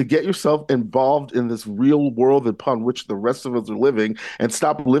something to get yourself involved in this real world upon which the rest of us are living, and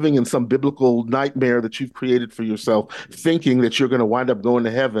stop living in some biblical nightmare that you've created for yourself, thinking that you're going to wind up going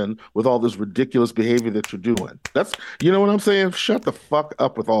to heaven with all this ridiculous behavior that you're doing. That's, you know what I'm saying? Shut the fuck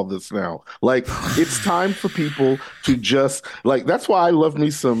up with all this now. Like, it's time for people to just, like, that's why I love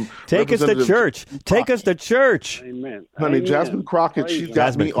me some. Take us to church. Take us to church. Amen. Honey, Amen. Jasmine Crockett, she's got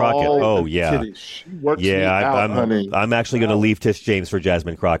Jasmine me Crockett. all Oh, yeah. titties. She works me out, honey. I'm actually going to leave Tish James for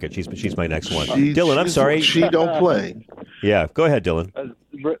Jasmine Crockett. She's my next one. Dylan, I'm sorry. She don't play. Yeah, go ahead, Dylan.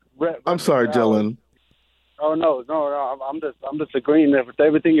 I'm sorry, Dylan. Oh no! I'm just agreeing with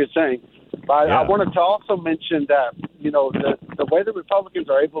everything you're saying. But I wanted to also mention that the way the Republicans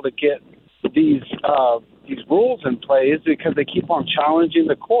are able to get these rules in play is because they keep on challenging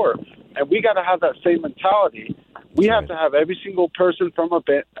the court, and we got to have that same mentality. We have to have every single person from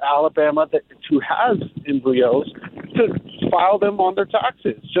Alabama who has embryos to file them on their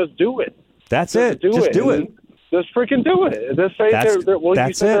taxes. Just do it. That's it. Just do it. Just freaking do it. Just say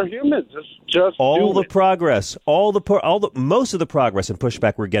they're humans. Just all do the progress, most of the progress and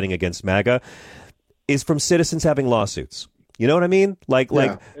pushback we're getting against MAGA is from citizens having lawsuits. You know what I mean? Exactly.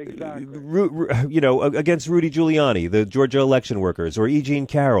 Against Rudy Giuliani, the Georgia election workers, or E. Jean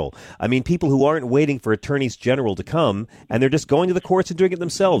Carroll. I mean, people who aren't waiting for attorneys general to come, and they're just going to the courts and doing it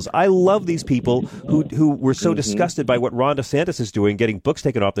themselves. I love these people who were so disgusted by what Ron DeSantis is doing, getting books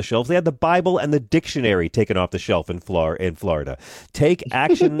taken off the shelves. They had the Bible and the dictionary taken off the shelf in Florida. Take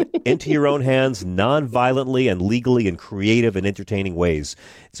action into your own hands, non-violently and legally in creative and entertaining ways.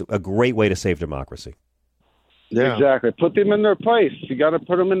 It's a great way to save democracy. Yeah. Exactly. Put them in their place. You got to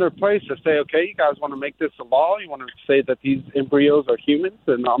put them in their place to say, okay, you guys want to make this a law? You want to say that these embryos are humans,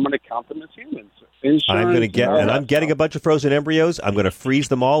 and I'm going to count them as humans. I'm getting a bunch of frozen embryos. I'm going to freeze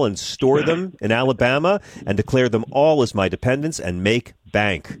them all and store them in Alabama and declare them all as my dependents and make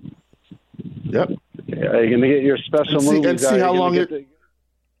bank. Yep. Yeah, you're going to get your special movies. And see how long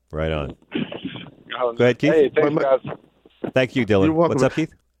Right on. Go ahead, Keith. Hey, thanks, guys. Thank you, Dylan. What's up,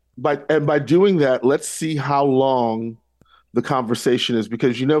 Keith? By doing that, let's see how long the conversation is,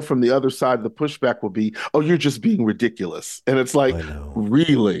 because from the other side, the pushback will be, "Oh, you're just being ridiculous," and it's like,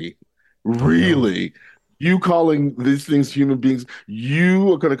 really, you calling these things human beings?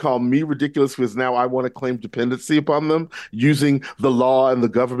 You are going to call me ridiculous because now I want to claim dependency upon them using the law and the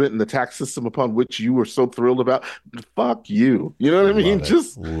government and the tax system upon which you were so thrilled about? Fuck you. You know what I mean?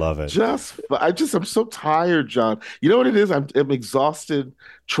 Love it. I'm so tired, John. You know what it is? I'm exhausted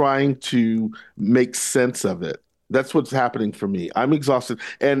trying to make sense of it. That's what's happening for me. I'm exhausted,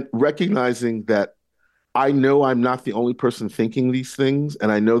 and recognizing that I know I'm not the only person thinking these things,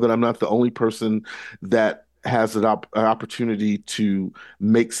 and I know that I'm not the only person that has an opportunity to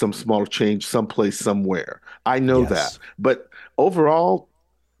make some small change someplace, somewhere. I know that. But overall,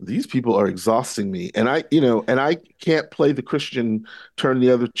 these people are exhausting me. And I can't play the Christian turn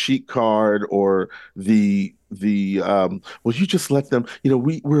the other cheek card, or well, you just let them,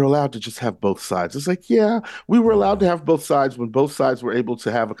 we're allowed to just have both sides. It's like, yeah, we were allowed to have both sides when both sides were able to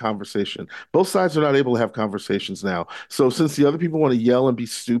have a conversation. Both sides are not able to have conversations now. So since the other people want to yell and be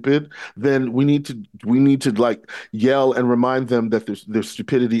stupid, then we need to like yell and remind them that their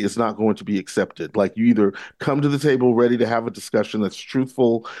stupidity is not going to be accepted. Like, you either come to the table ready to have a discussion that's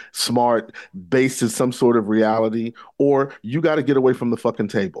truthful, smart, based in some sort of reality, or you got to get away from the fucking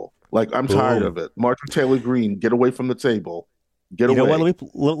table. Like, I'm tired of it. Marjorie Taylor Greene, get away from the table. Get away.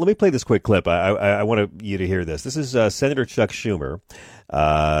 Let me play this quick clip. I want you to hear this. This is Senator Chuck Schumer,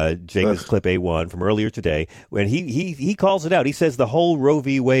 Jenkins clip A1 from earlier today, when he calls it out. He says the whole Roe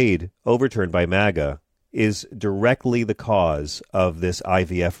v. Wade overturned by MAGA is directly the cause of this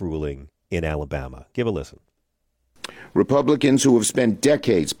IVF ruling in Alabama. Give a listen. Republicans who have spent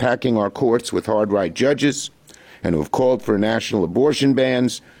decades packing our courts with hard-right judges and who have called for national abortion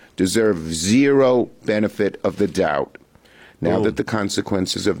bans deserve zero benefit of the doubt now that the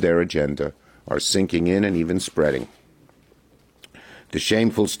consequences of their agenda are sinking in and even spreading. The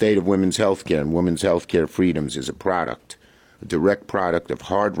shameful state of women's health care and women's health care freedoms is a direct product of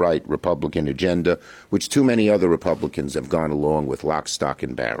hard-right Republican agenda, which too many other Republicans have gone along with lock, stock,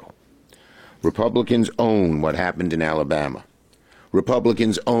 and barrel. Republicans own what happened in Alabama.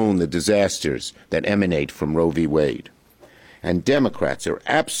 Republicans own the disasters that emanate from Roe v. Wade. And Democrats are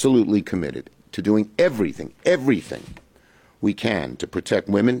absolutely committed to doing everything we can to protect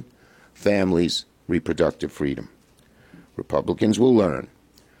women, families, reproductive freedom. Republicans will learn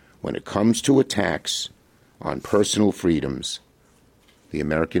when it comes to attacks on personal freedoms, the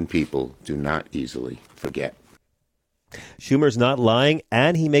American people do not easily forget. Schumer's not lying,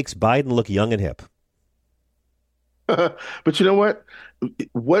 and he makes Biden look young and hip. But you know what?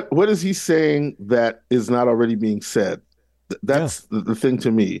 What is he saying that is not already being said? That's the thing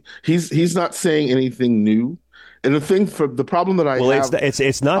to me. He's not saying anything new. And the problem that I have,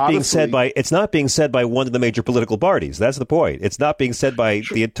 it's not honestly, being said by one of the major political parties. That's the point. It's not being said by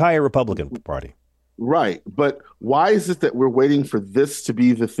the entire Republican Party. Right. But why is it that we're waiting for this to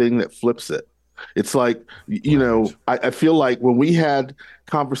be the thing that flips it? It's like, I feel like when we had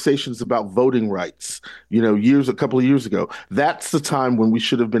conversations about voting rights, a couple of years ago, that's the time when we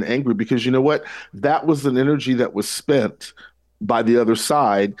should have been angry, because you know what? That was an energy that was spent by the other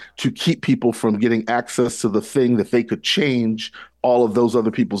side to keep people from getting access to the thing that they could change all of those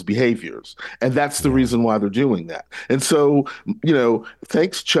other people's behaviors. And that's the reason why they're doing that. And so,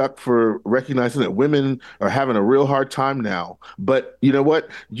 thanks, Chuck, for recognizing that women are having a real hard time now. But you know what?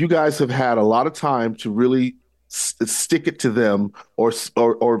 You guys have had a lot of time to really stick it to them or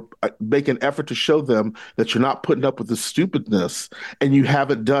make an effort to show them that you're not putting up with the stupidness, and you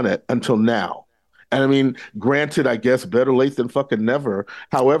haven't done it until now. And I mean, granted, I guess better late than fucking never.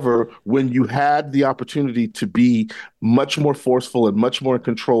 However, when you had the opportunity to be much more forceful and much more in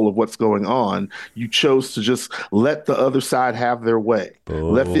control of what's going on, you chose to just let the other side have their way.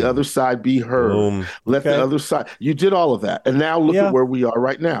 Boom. Let the other side be heard. Boom. Let the other side. You did all of that. And now look at where we are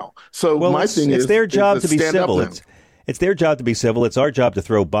right now. So my thing is, it's their job to be civil. It's their job to be civil. It's our job to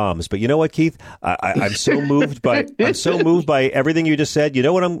throw bombs. But you know what, Keith? I'm so moved by everything you just said. You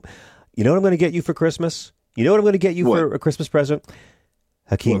know what I'm going to get you for Christmas? You know what I'm going to get you for a Christmas present?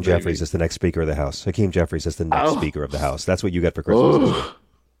 Hakeem Jeffries is the next Speaker of the House. Hakeem Jeffries is the next Speaker of the House. That's what you get for Christmas.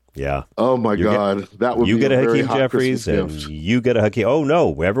 Yeah. Oh my God, that would you be get a a very Hakeem hot Jeffries, Christmas and gift. you get a Hakeem. Oh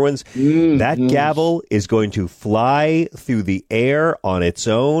no, everyone's that gavel is going to fly through the air on its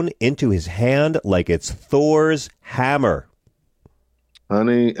own into his hand like it's Thor's hammer,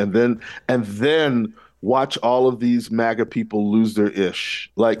 honey. And then watch all of these MAGA people lose their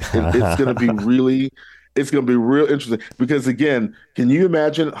ish. Like it's going to be really. It's going to be real interesting because, again, can you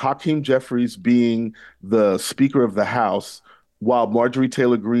imagine Hakeem Jeffries being the Speaker of the House while Marjorie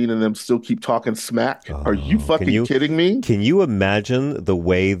Taylor Greene and them still keep talking smack? Are you fucking kidding me? Can you imagine the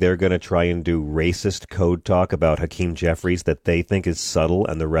way they're going to try and do racist code talk about Hakeem Jeffries that they think is subtle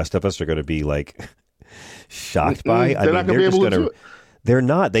and the rest of us are going to be like shocked by? They're not going to be able to do it. They're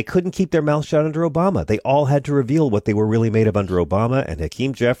not. They couldn't keep their mouth shut under Obama. They all had to reveal what they were really made of under Obama. And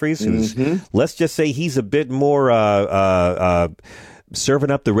Hakeem Jeffries, who's, let's just say he's a bit more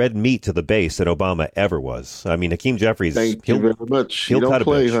serving up the red meat to the base than Obama ever was. I mean, Hakeem Jeffries, Thank you very much. He'll cut a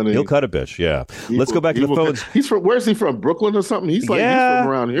bitch. Honey. He'll cut a bitch, yeah. Let's go back to the phones. He's from, where's he from? Brooklyn or something? He's from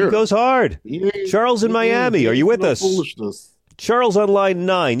around here. He goes hard. Charles in Miami, are you with us? Foolishness. Charles on line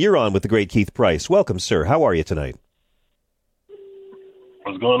 9, you're on with the great Keith Price. Welcome, sir. How are you tonight?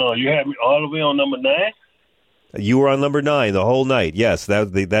 What's going on? You had me all the way on number 9? You were on number 9 the whole night. Yes,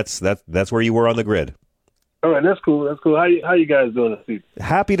 that's where you were on the grid. All right, that's cool. That's cool. How you guys doing this evening?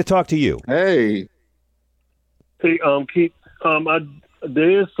 Happy to talk to you. Hey, Keith.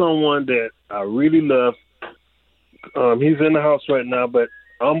 There is someone that I really love. He's in the House right now, but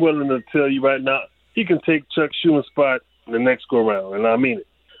I'm willing to tell you right now, he can take Chuck Schumer's spot the next go round, and I mean it.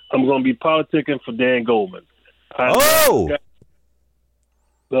 I'm going to be politicking for Dan Goldman.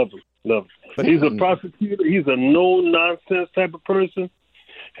 Love him. But he's a prosecutor. He's a no-nonsense type of person.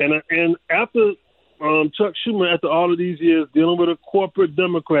 And after Chuck Schumer, after all of these years dealing with a corporate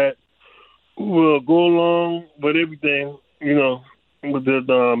Democrat who will go along with everything, with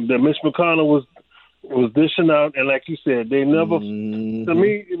that Mitch McConnell was dishing out, and like you said, they never. To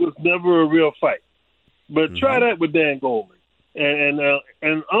me, it was never a real fight. But try that with Dan Goldman, and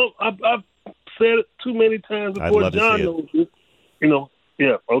I've said it too many times before. John knows this,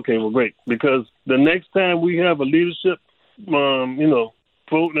 Yeah. Okay. Well, great. Because the next time we have a leadership,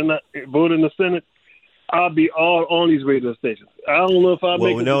 vote in the Senate, I'll be all on these radio stations. I don't know if I'll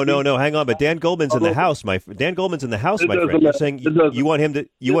make it. No. Hang on. But Dan Goldman's in the House. Dan Goldman's in the House, my friend. You're saying you want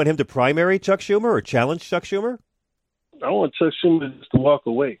him to primary Chuck Schumer or challenge Chuck Schumer? I want Chuck Schumer just to walk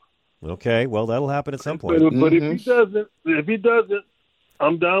away. Okay. Well, that'll happen at some point. But if he doesn't,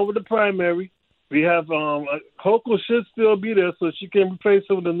 I'm down with the primary. We have Hochul should still be there, so she can replace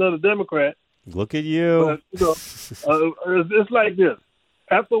him with another Democrat. Look at you. But, it's like this.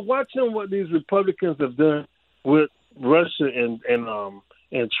 After watching what these Republicans have done with Russia and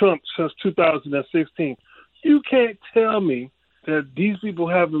Trump since 2016, you can't tell me that these people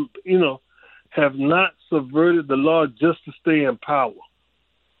have not subverted the law just to stay in power.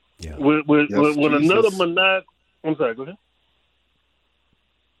 Yeah. With another maniac. I'm sorry. Go ahead.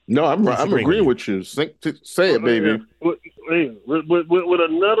 No, I'm agreeing with you. Say it, baby. With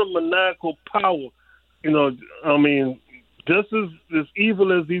another maniacal power, I mean, just as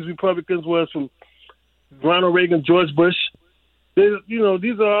evil as these Republicans was from Ronald Reagan, George Bush, these are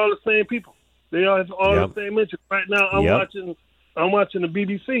all the same people. They all have all the same interests. Right now, I'm watching the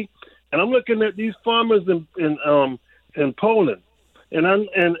BBC, and I'm looking at these farmers in Poland, and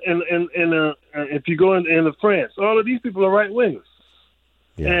if you go into France, all of these people are right wingers.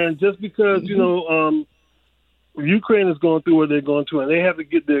 Yeah. And just because Ukraine is going through what they're going through, and they have to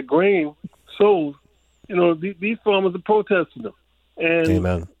get their grain sold, these farmers are protesting them and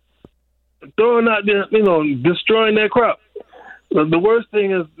Amen. Throwing out there, destroying their crop. The worst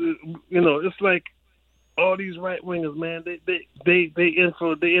thing is, it's like all these right wingers, man. They in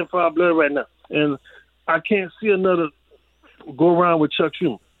for our blood right now, and I can't see another go around with Chuck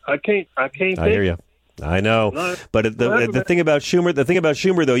Schumer. I can't. I hear you. I know, but the thing about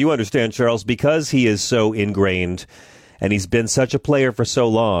Schumer, though, you understand, Charles, because he is so ingrained and he's been such a player for so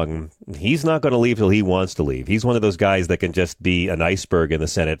long, he's not going to leave till he wants to leave. He's one of those guys that can just be an iceberg in the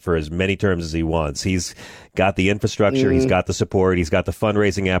Senate for as many terms as he wants. He's got the infrastructure, he's got the support, he's got the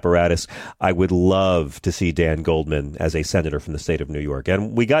fundraising apparatus. I would love to see Dan Goldman as a senator from the state of New York,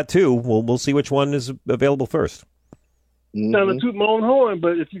 and we got two. We'll see which one is available first. Now, to toot my own horn,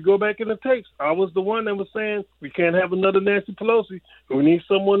 but if you go back in the tapes, I was the one that was saying we can't have another Nancy Pelosi. We need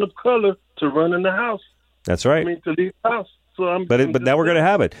someone of color to run in the House. That's right. To lead the House. But now we're going to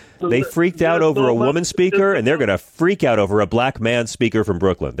have it. They freaked out over a woman speaker, and they're going to freak out over a black man speaker from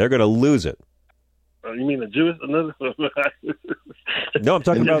Brooklyn. They're going to lose it. You mean a Jewish? Another? No, I'm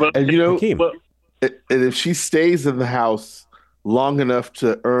talking about Hakeem. And if she stays in the House long enough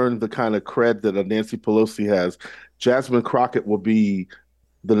to earn the kind of cred that a Nancy Pelosi has, Jasmine Crockett will be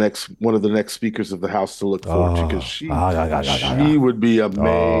one of the next speakers of the House to look forward to, because she would be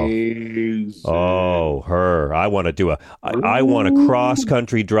amazing. Her! I want to do I want a cross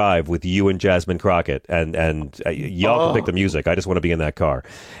country drive with you and Jasmine Crockett, and y'all can pick the music. I just want to be in that car.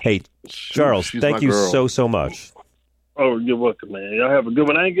 Hey, Charles, thank you so much. Oh, you're welcome, man. Y'all have a good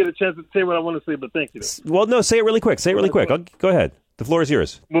one. I didn't get a chance to say what I want to say, but thank you. Well, no, say it really quick. Go ahead. The floor is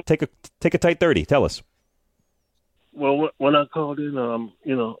yours. Take a tight 30. Tell us. Well, when I called in, oh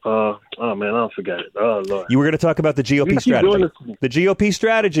man, I forgot it. Oh Lord, you were going to talk about the GOP strategy. The GOP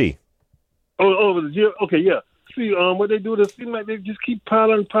strategy. Okay, yeah. See, what they do, it seems like they just keep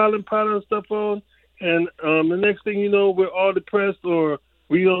piling stuff on, and the next thing you know, we're all depressed, or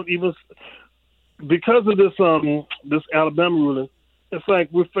we don't even, because of this Alabama ruling. It's like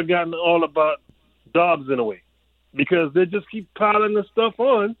we've forgotten all about Dobbs in a way, because they just keep piling the stuff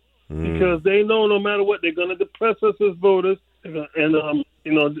on. Because they know no matter what, they're going to depress us as voters, and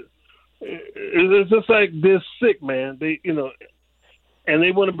it's just like they're sick, man. And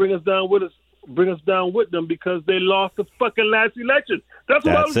they want to bring us down with them because they lost the fucking last election. That's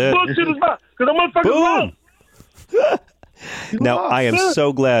what all this bullshit is about. Because I'm motherfuckers wrong. Now, I am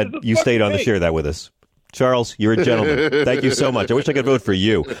so glad you stayed on to share that with us, Charles. You're a gentleman. Thank you so much. I wish I could vote for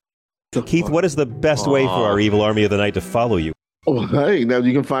you. Keith, what is the best way for our evil army of the night to follow you? Oh, hey, now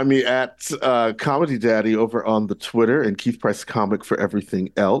you can find me at Comedy Daddy over on the Twitter, and Keith Price Comic for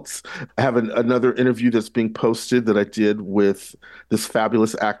everything else. I have another interview that's being posted that I did with this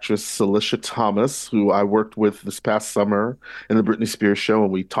fabulous actress, Celicia Thomas, who I worked with this past summer in the Britney Spears show,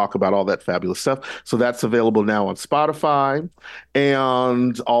 and we talk about all that fabulous stuff. So that's available now on Spotify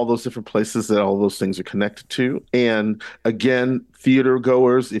and all those different places that all those things are connected to. And again, theater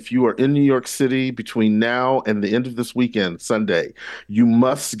goers, if you are in New York City between now and the end of this weekend, Sunday, you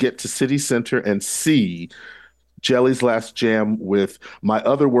must get to City Center and see Jelly's Last Jam with my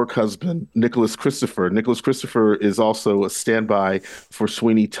other work husband, Nicholas Christopher. Nicholas Christopher is also a standby for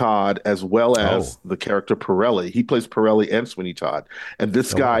Sweeney Todd, as well as the character Pirelli. He plays Pirelli and Sweeney Todd. And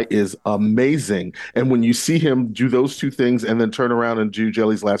this guy is amazing. And when you see him do those two things and then turn around and do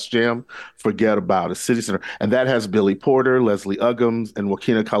Jelly's Last Jam, forget about it. City Center. And that has Billy Porter, Leslie Uggams, and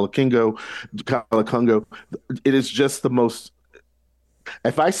Joaquina Calacongo. It is just the most...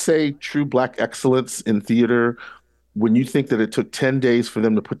 If I say true Black excellence in theater, when you think that it took 10 days for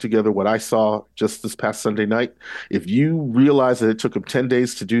them to put together what I saw just this past Sunday night, if you realize that it took them 10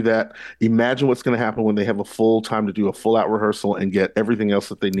 days to do that, imagine what's going to happen when they have a full time to do a full out rehearsal and get everything else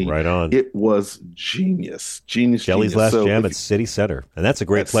that they need. Right on. It was genius. Jelly's Last Jam at City Center. And that's a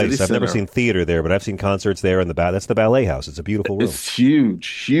great place. I've never seen theater there, but I've seen concerts there. That's the Ballet House. It's a beautiful room. It's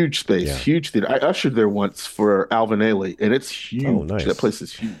huge space, huge theater. I ushered there once for Alvin Ailey, and it's huge. Oh, nice. That place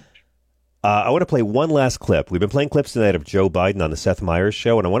is huge. I want to play one last clip. We've been playing clips tonight of Joe Biden on the Seth Meyers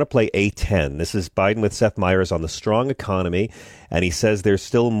show, and I want to play A10. This is Biden with Seth Meyers on the strong economy, and he says there's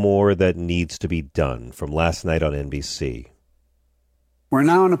still more that needs to be done from last night on NBC. We're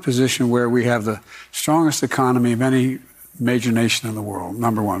now in a position where we have the strongest economy of any major nation in the world,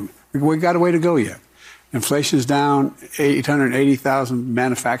 number one. We got a way to go yet. Inflation is down, 880,000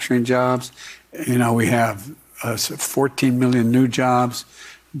 manufacturing jobs. We have 14 million new jobs.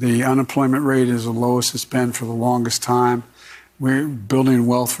 The unemployment rate is the lowest it's been for the longest time. We're building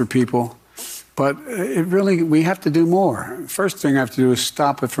wealth for people. But we have to do more. First thing I have to do is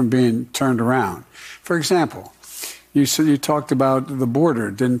stop it from being turned around. For example, you talked about the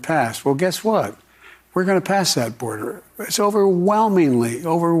border didn't pass. Well, guess what? We're going to pass that border. It's overwhelmingly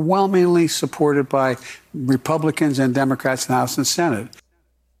supported by Republicans and Democrats in the House and Senate.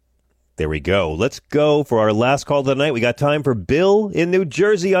 There we go. Let's go for our last call of the night. We got time for Bill in New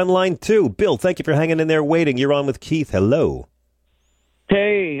Jersey on line 2. Bill, thank you for hanging in there waiting. You're on with Keith. Hello.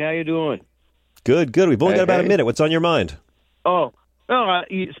 Hey, how you doing? Good. We've only got about a minute. What's on your mind? Oh, no,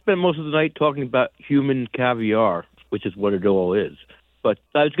 you spent most of the night talking about human caviar, which is what it all is. But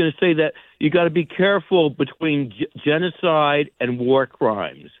I was going to say that you got to be careful between genocide and war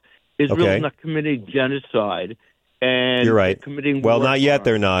crimes. Israel's not committing genocide. And you're right. Committing well, war not yet. crimes.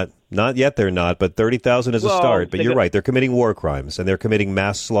 They're not. Not yet. They're not. But 30,000 is a start. But you're right. They're committing war crimes and they're committing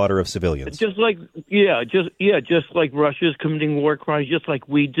mass slaughter of civilians. Just like Russia's committing war crimes, just like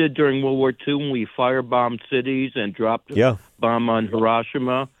we did during World War II when we firebombed cities and dropped a bomb on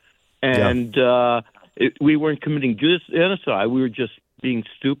Hiroshima. And we weren't committing genocide. We were just being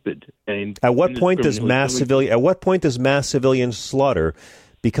stupid. And at what point does mass civilian slaughter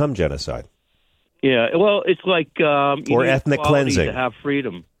become genocide? Yeah, well, it's like you or need ethnic cleansing to have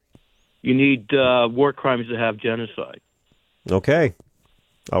freedom. You need war crimes to have genocide. Okay,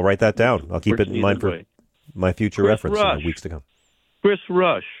 I'll write that down. I'll keep it in mind for my future reference in the weeks to come. Chris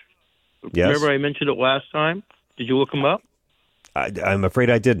Rush. Yes. Remember I mentioned it last time? Did you look him up? I'm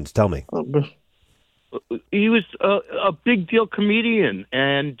afraid I didn't. Tell me. He was a big deal comedian,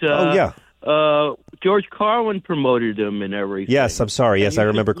 and George Carlin promoted him and everything. Yes, I'm sorry. Yes, I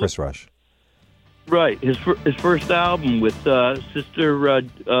remember Chris Rush. Right, his first album with Sister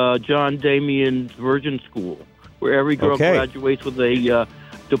John Damien's Virgin School, where every girl graduates with a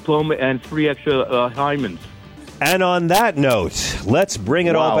diploma and 3 extra hymens. And on that note, let's bring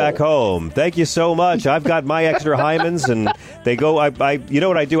it all back home. Thank you so much. I've got my extra hymens, and they go. You know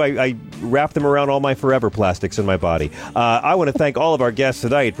what I do? I wrap them around all my forever plastics in my body. I want to thank all of our guests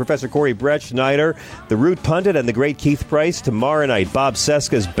tonight: Professor Corey Brettschneider, the Root Pundit, and the great Keith Price. Tomorrow night, Bob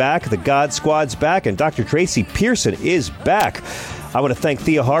Seska's back, the God Squad's back, and Dr. Tracy Pearson is back. I want to thank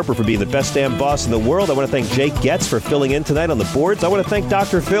Thea Harper for being the best damn boss in the world. I want to thank Jake Getz for filling in tonight on the boards. I want to thank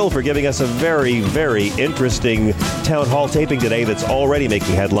Dr. Phil for giving us a very, very interesting town hall taping today that's already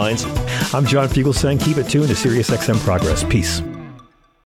making headlines. I'm John Fugelsang. Keep it tuned to SiriusXM Progress. Peace.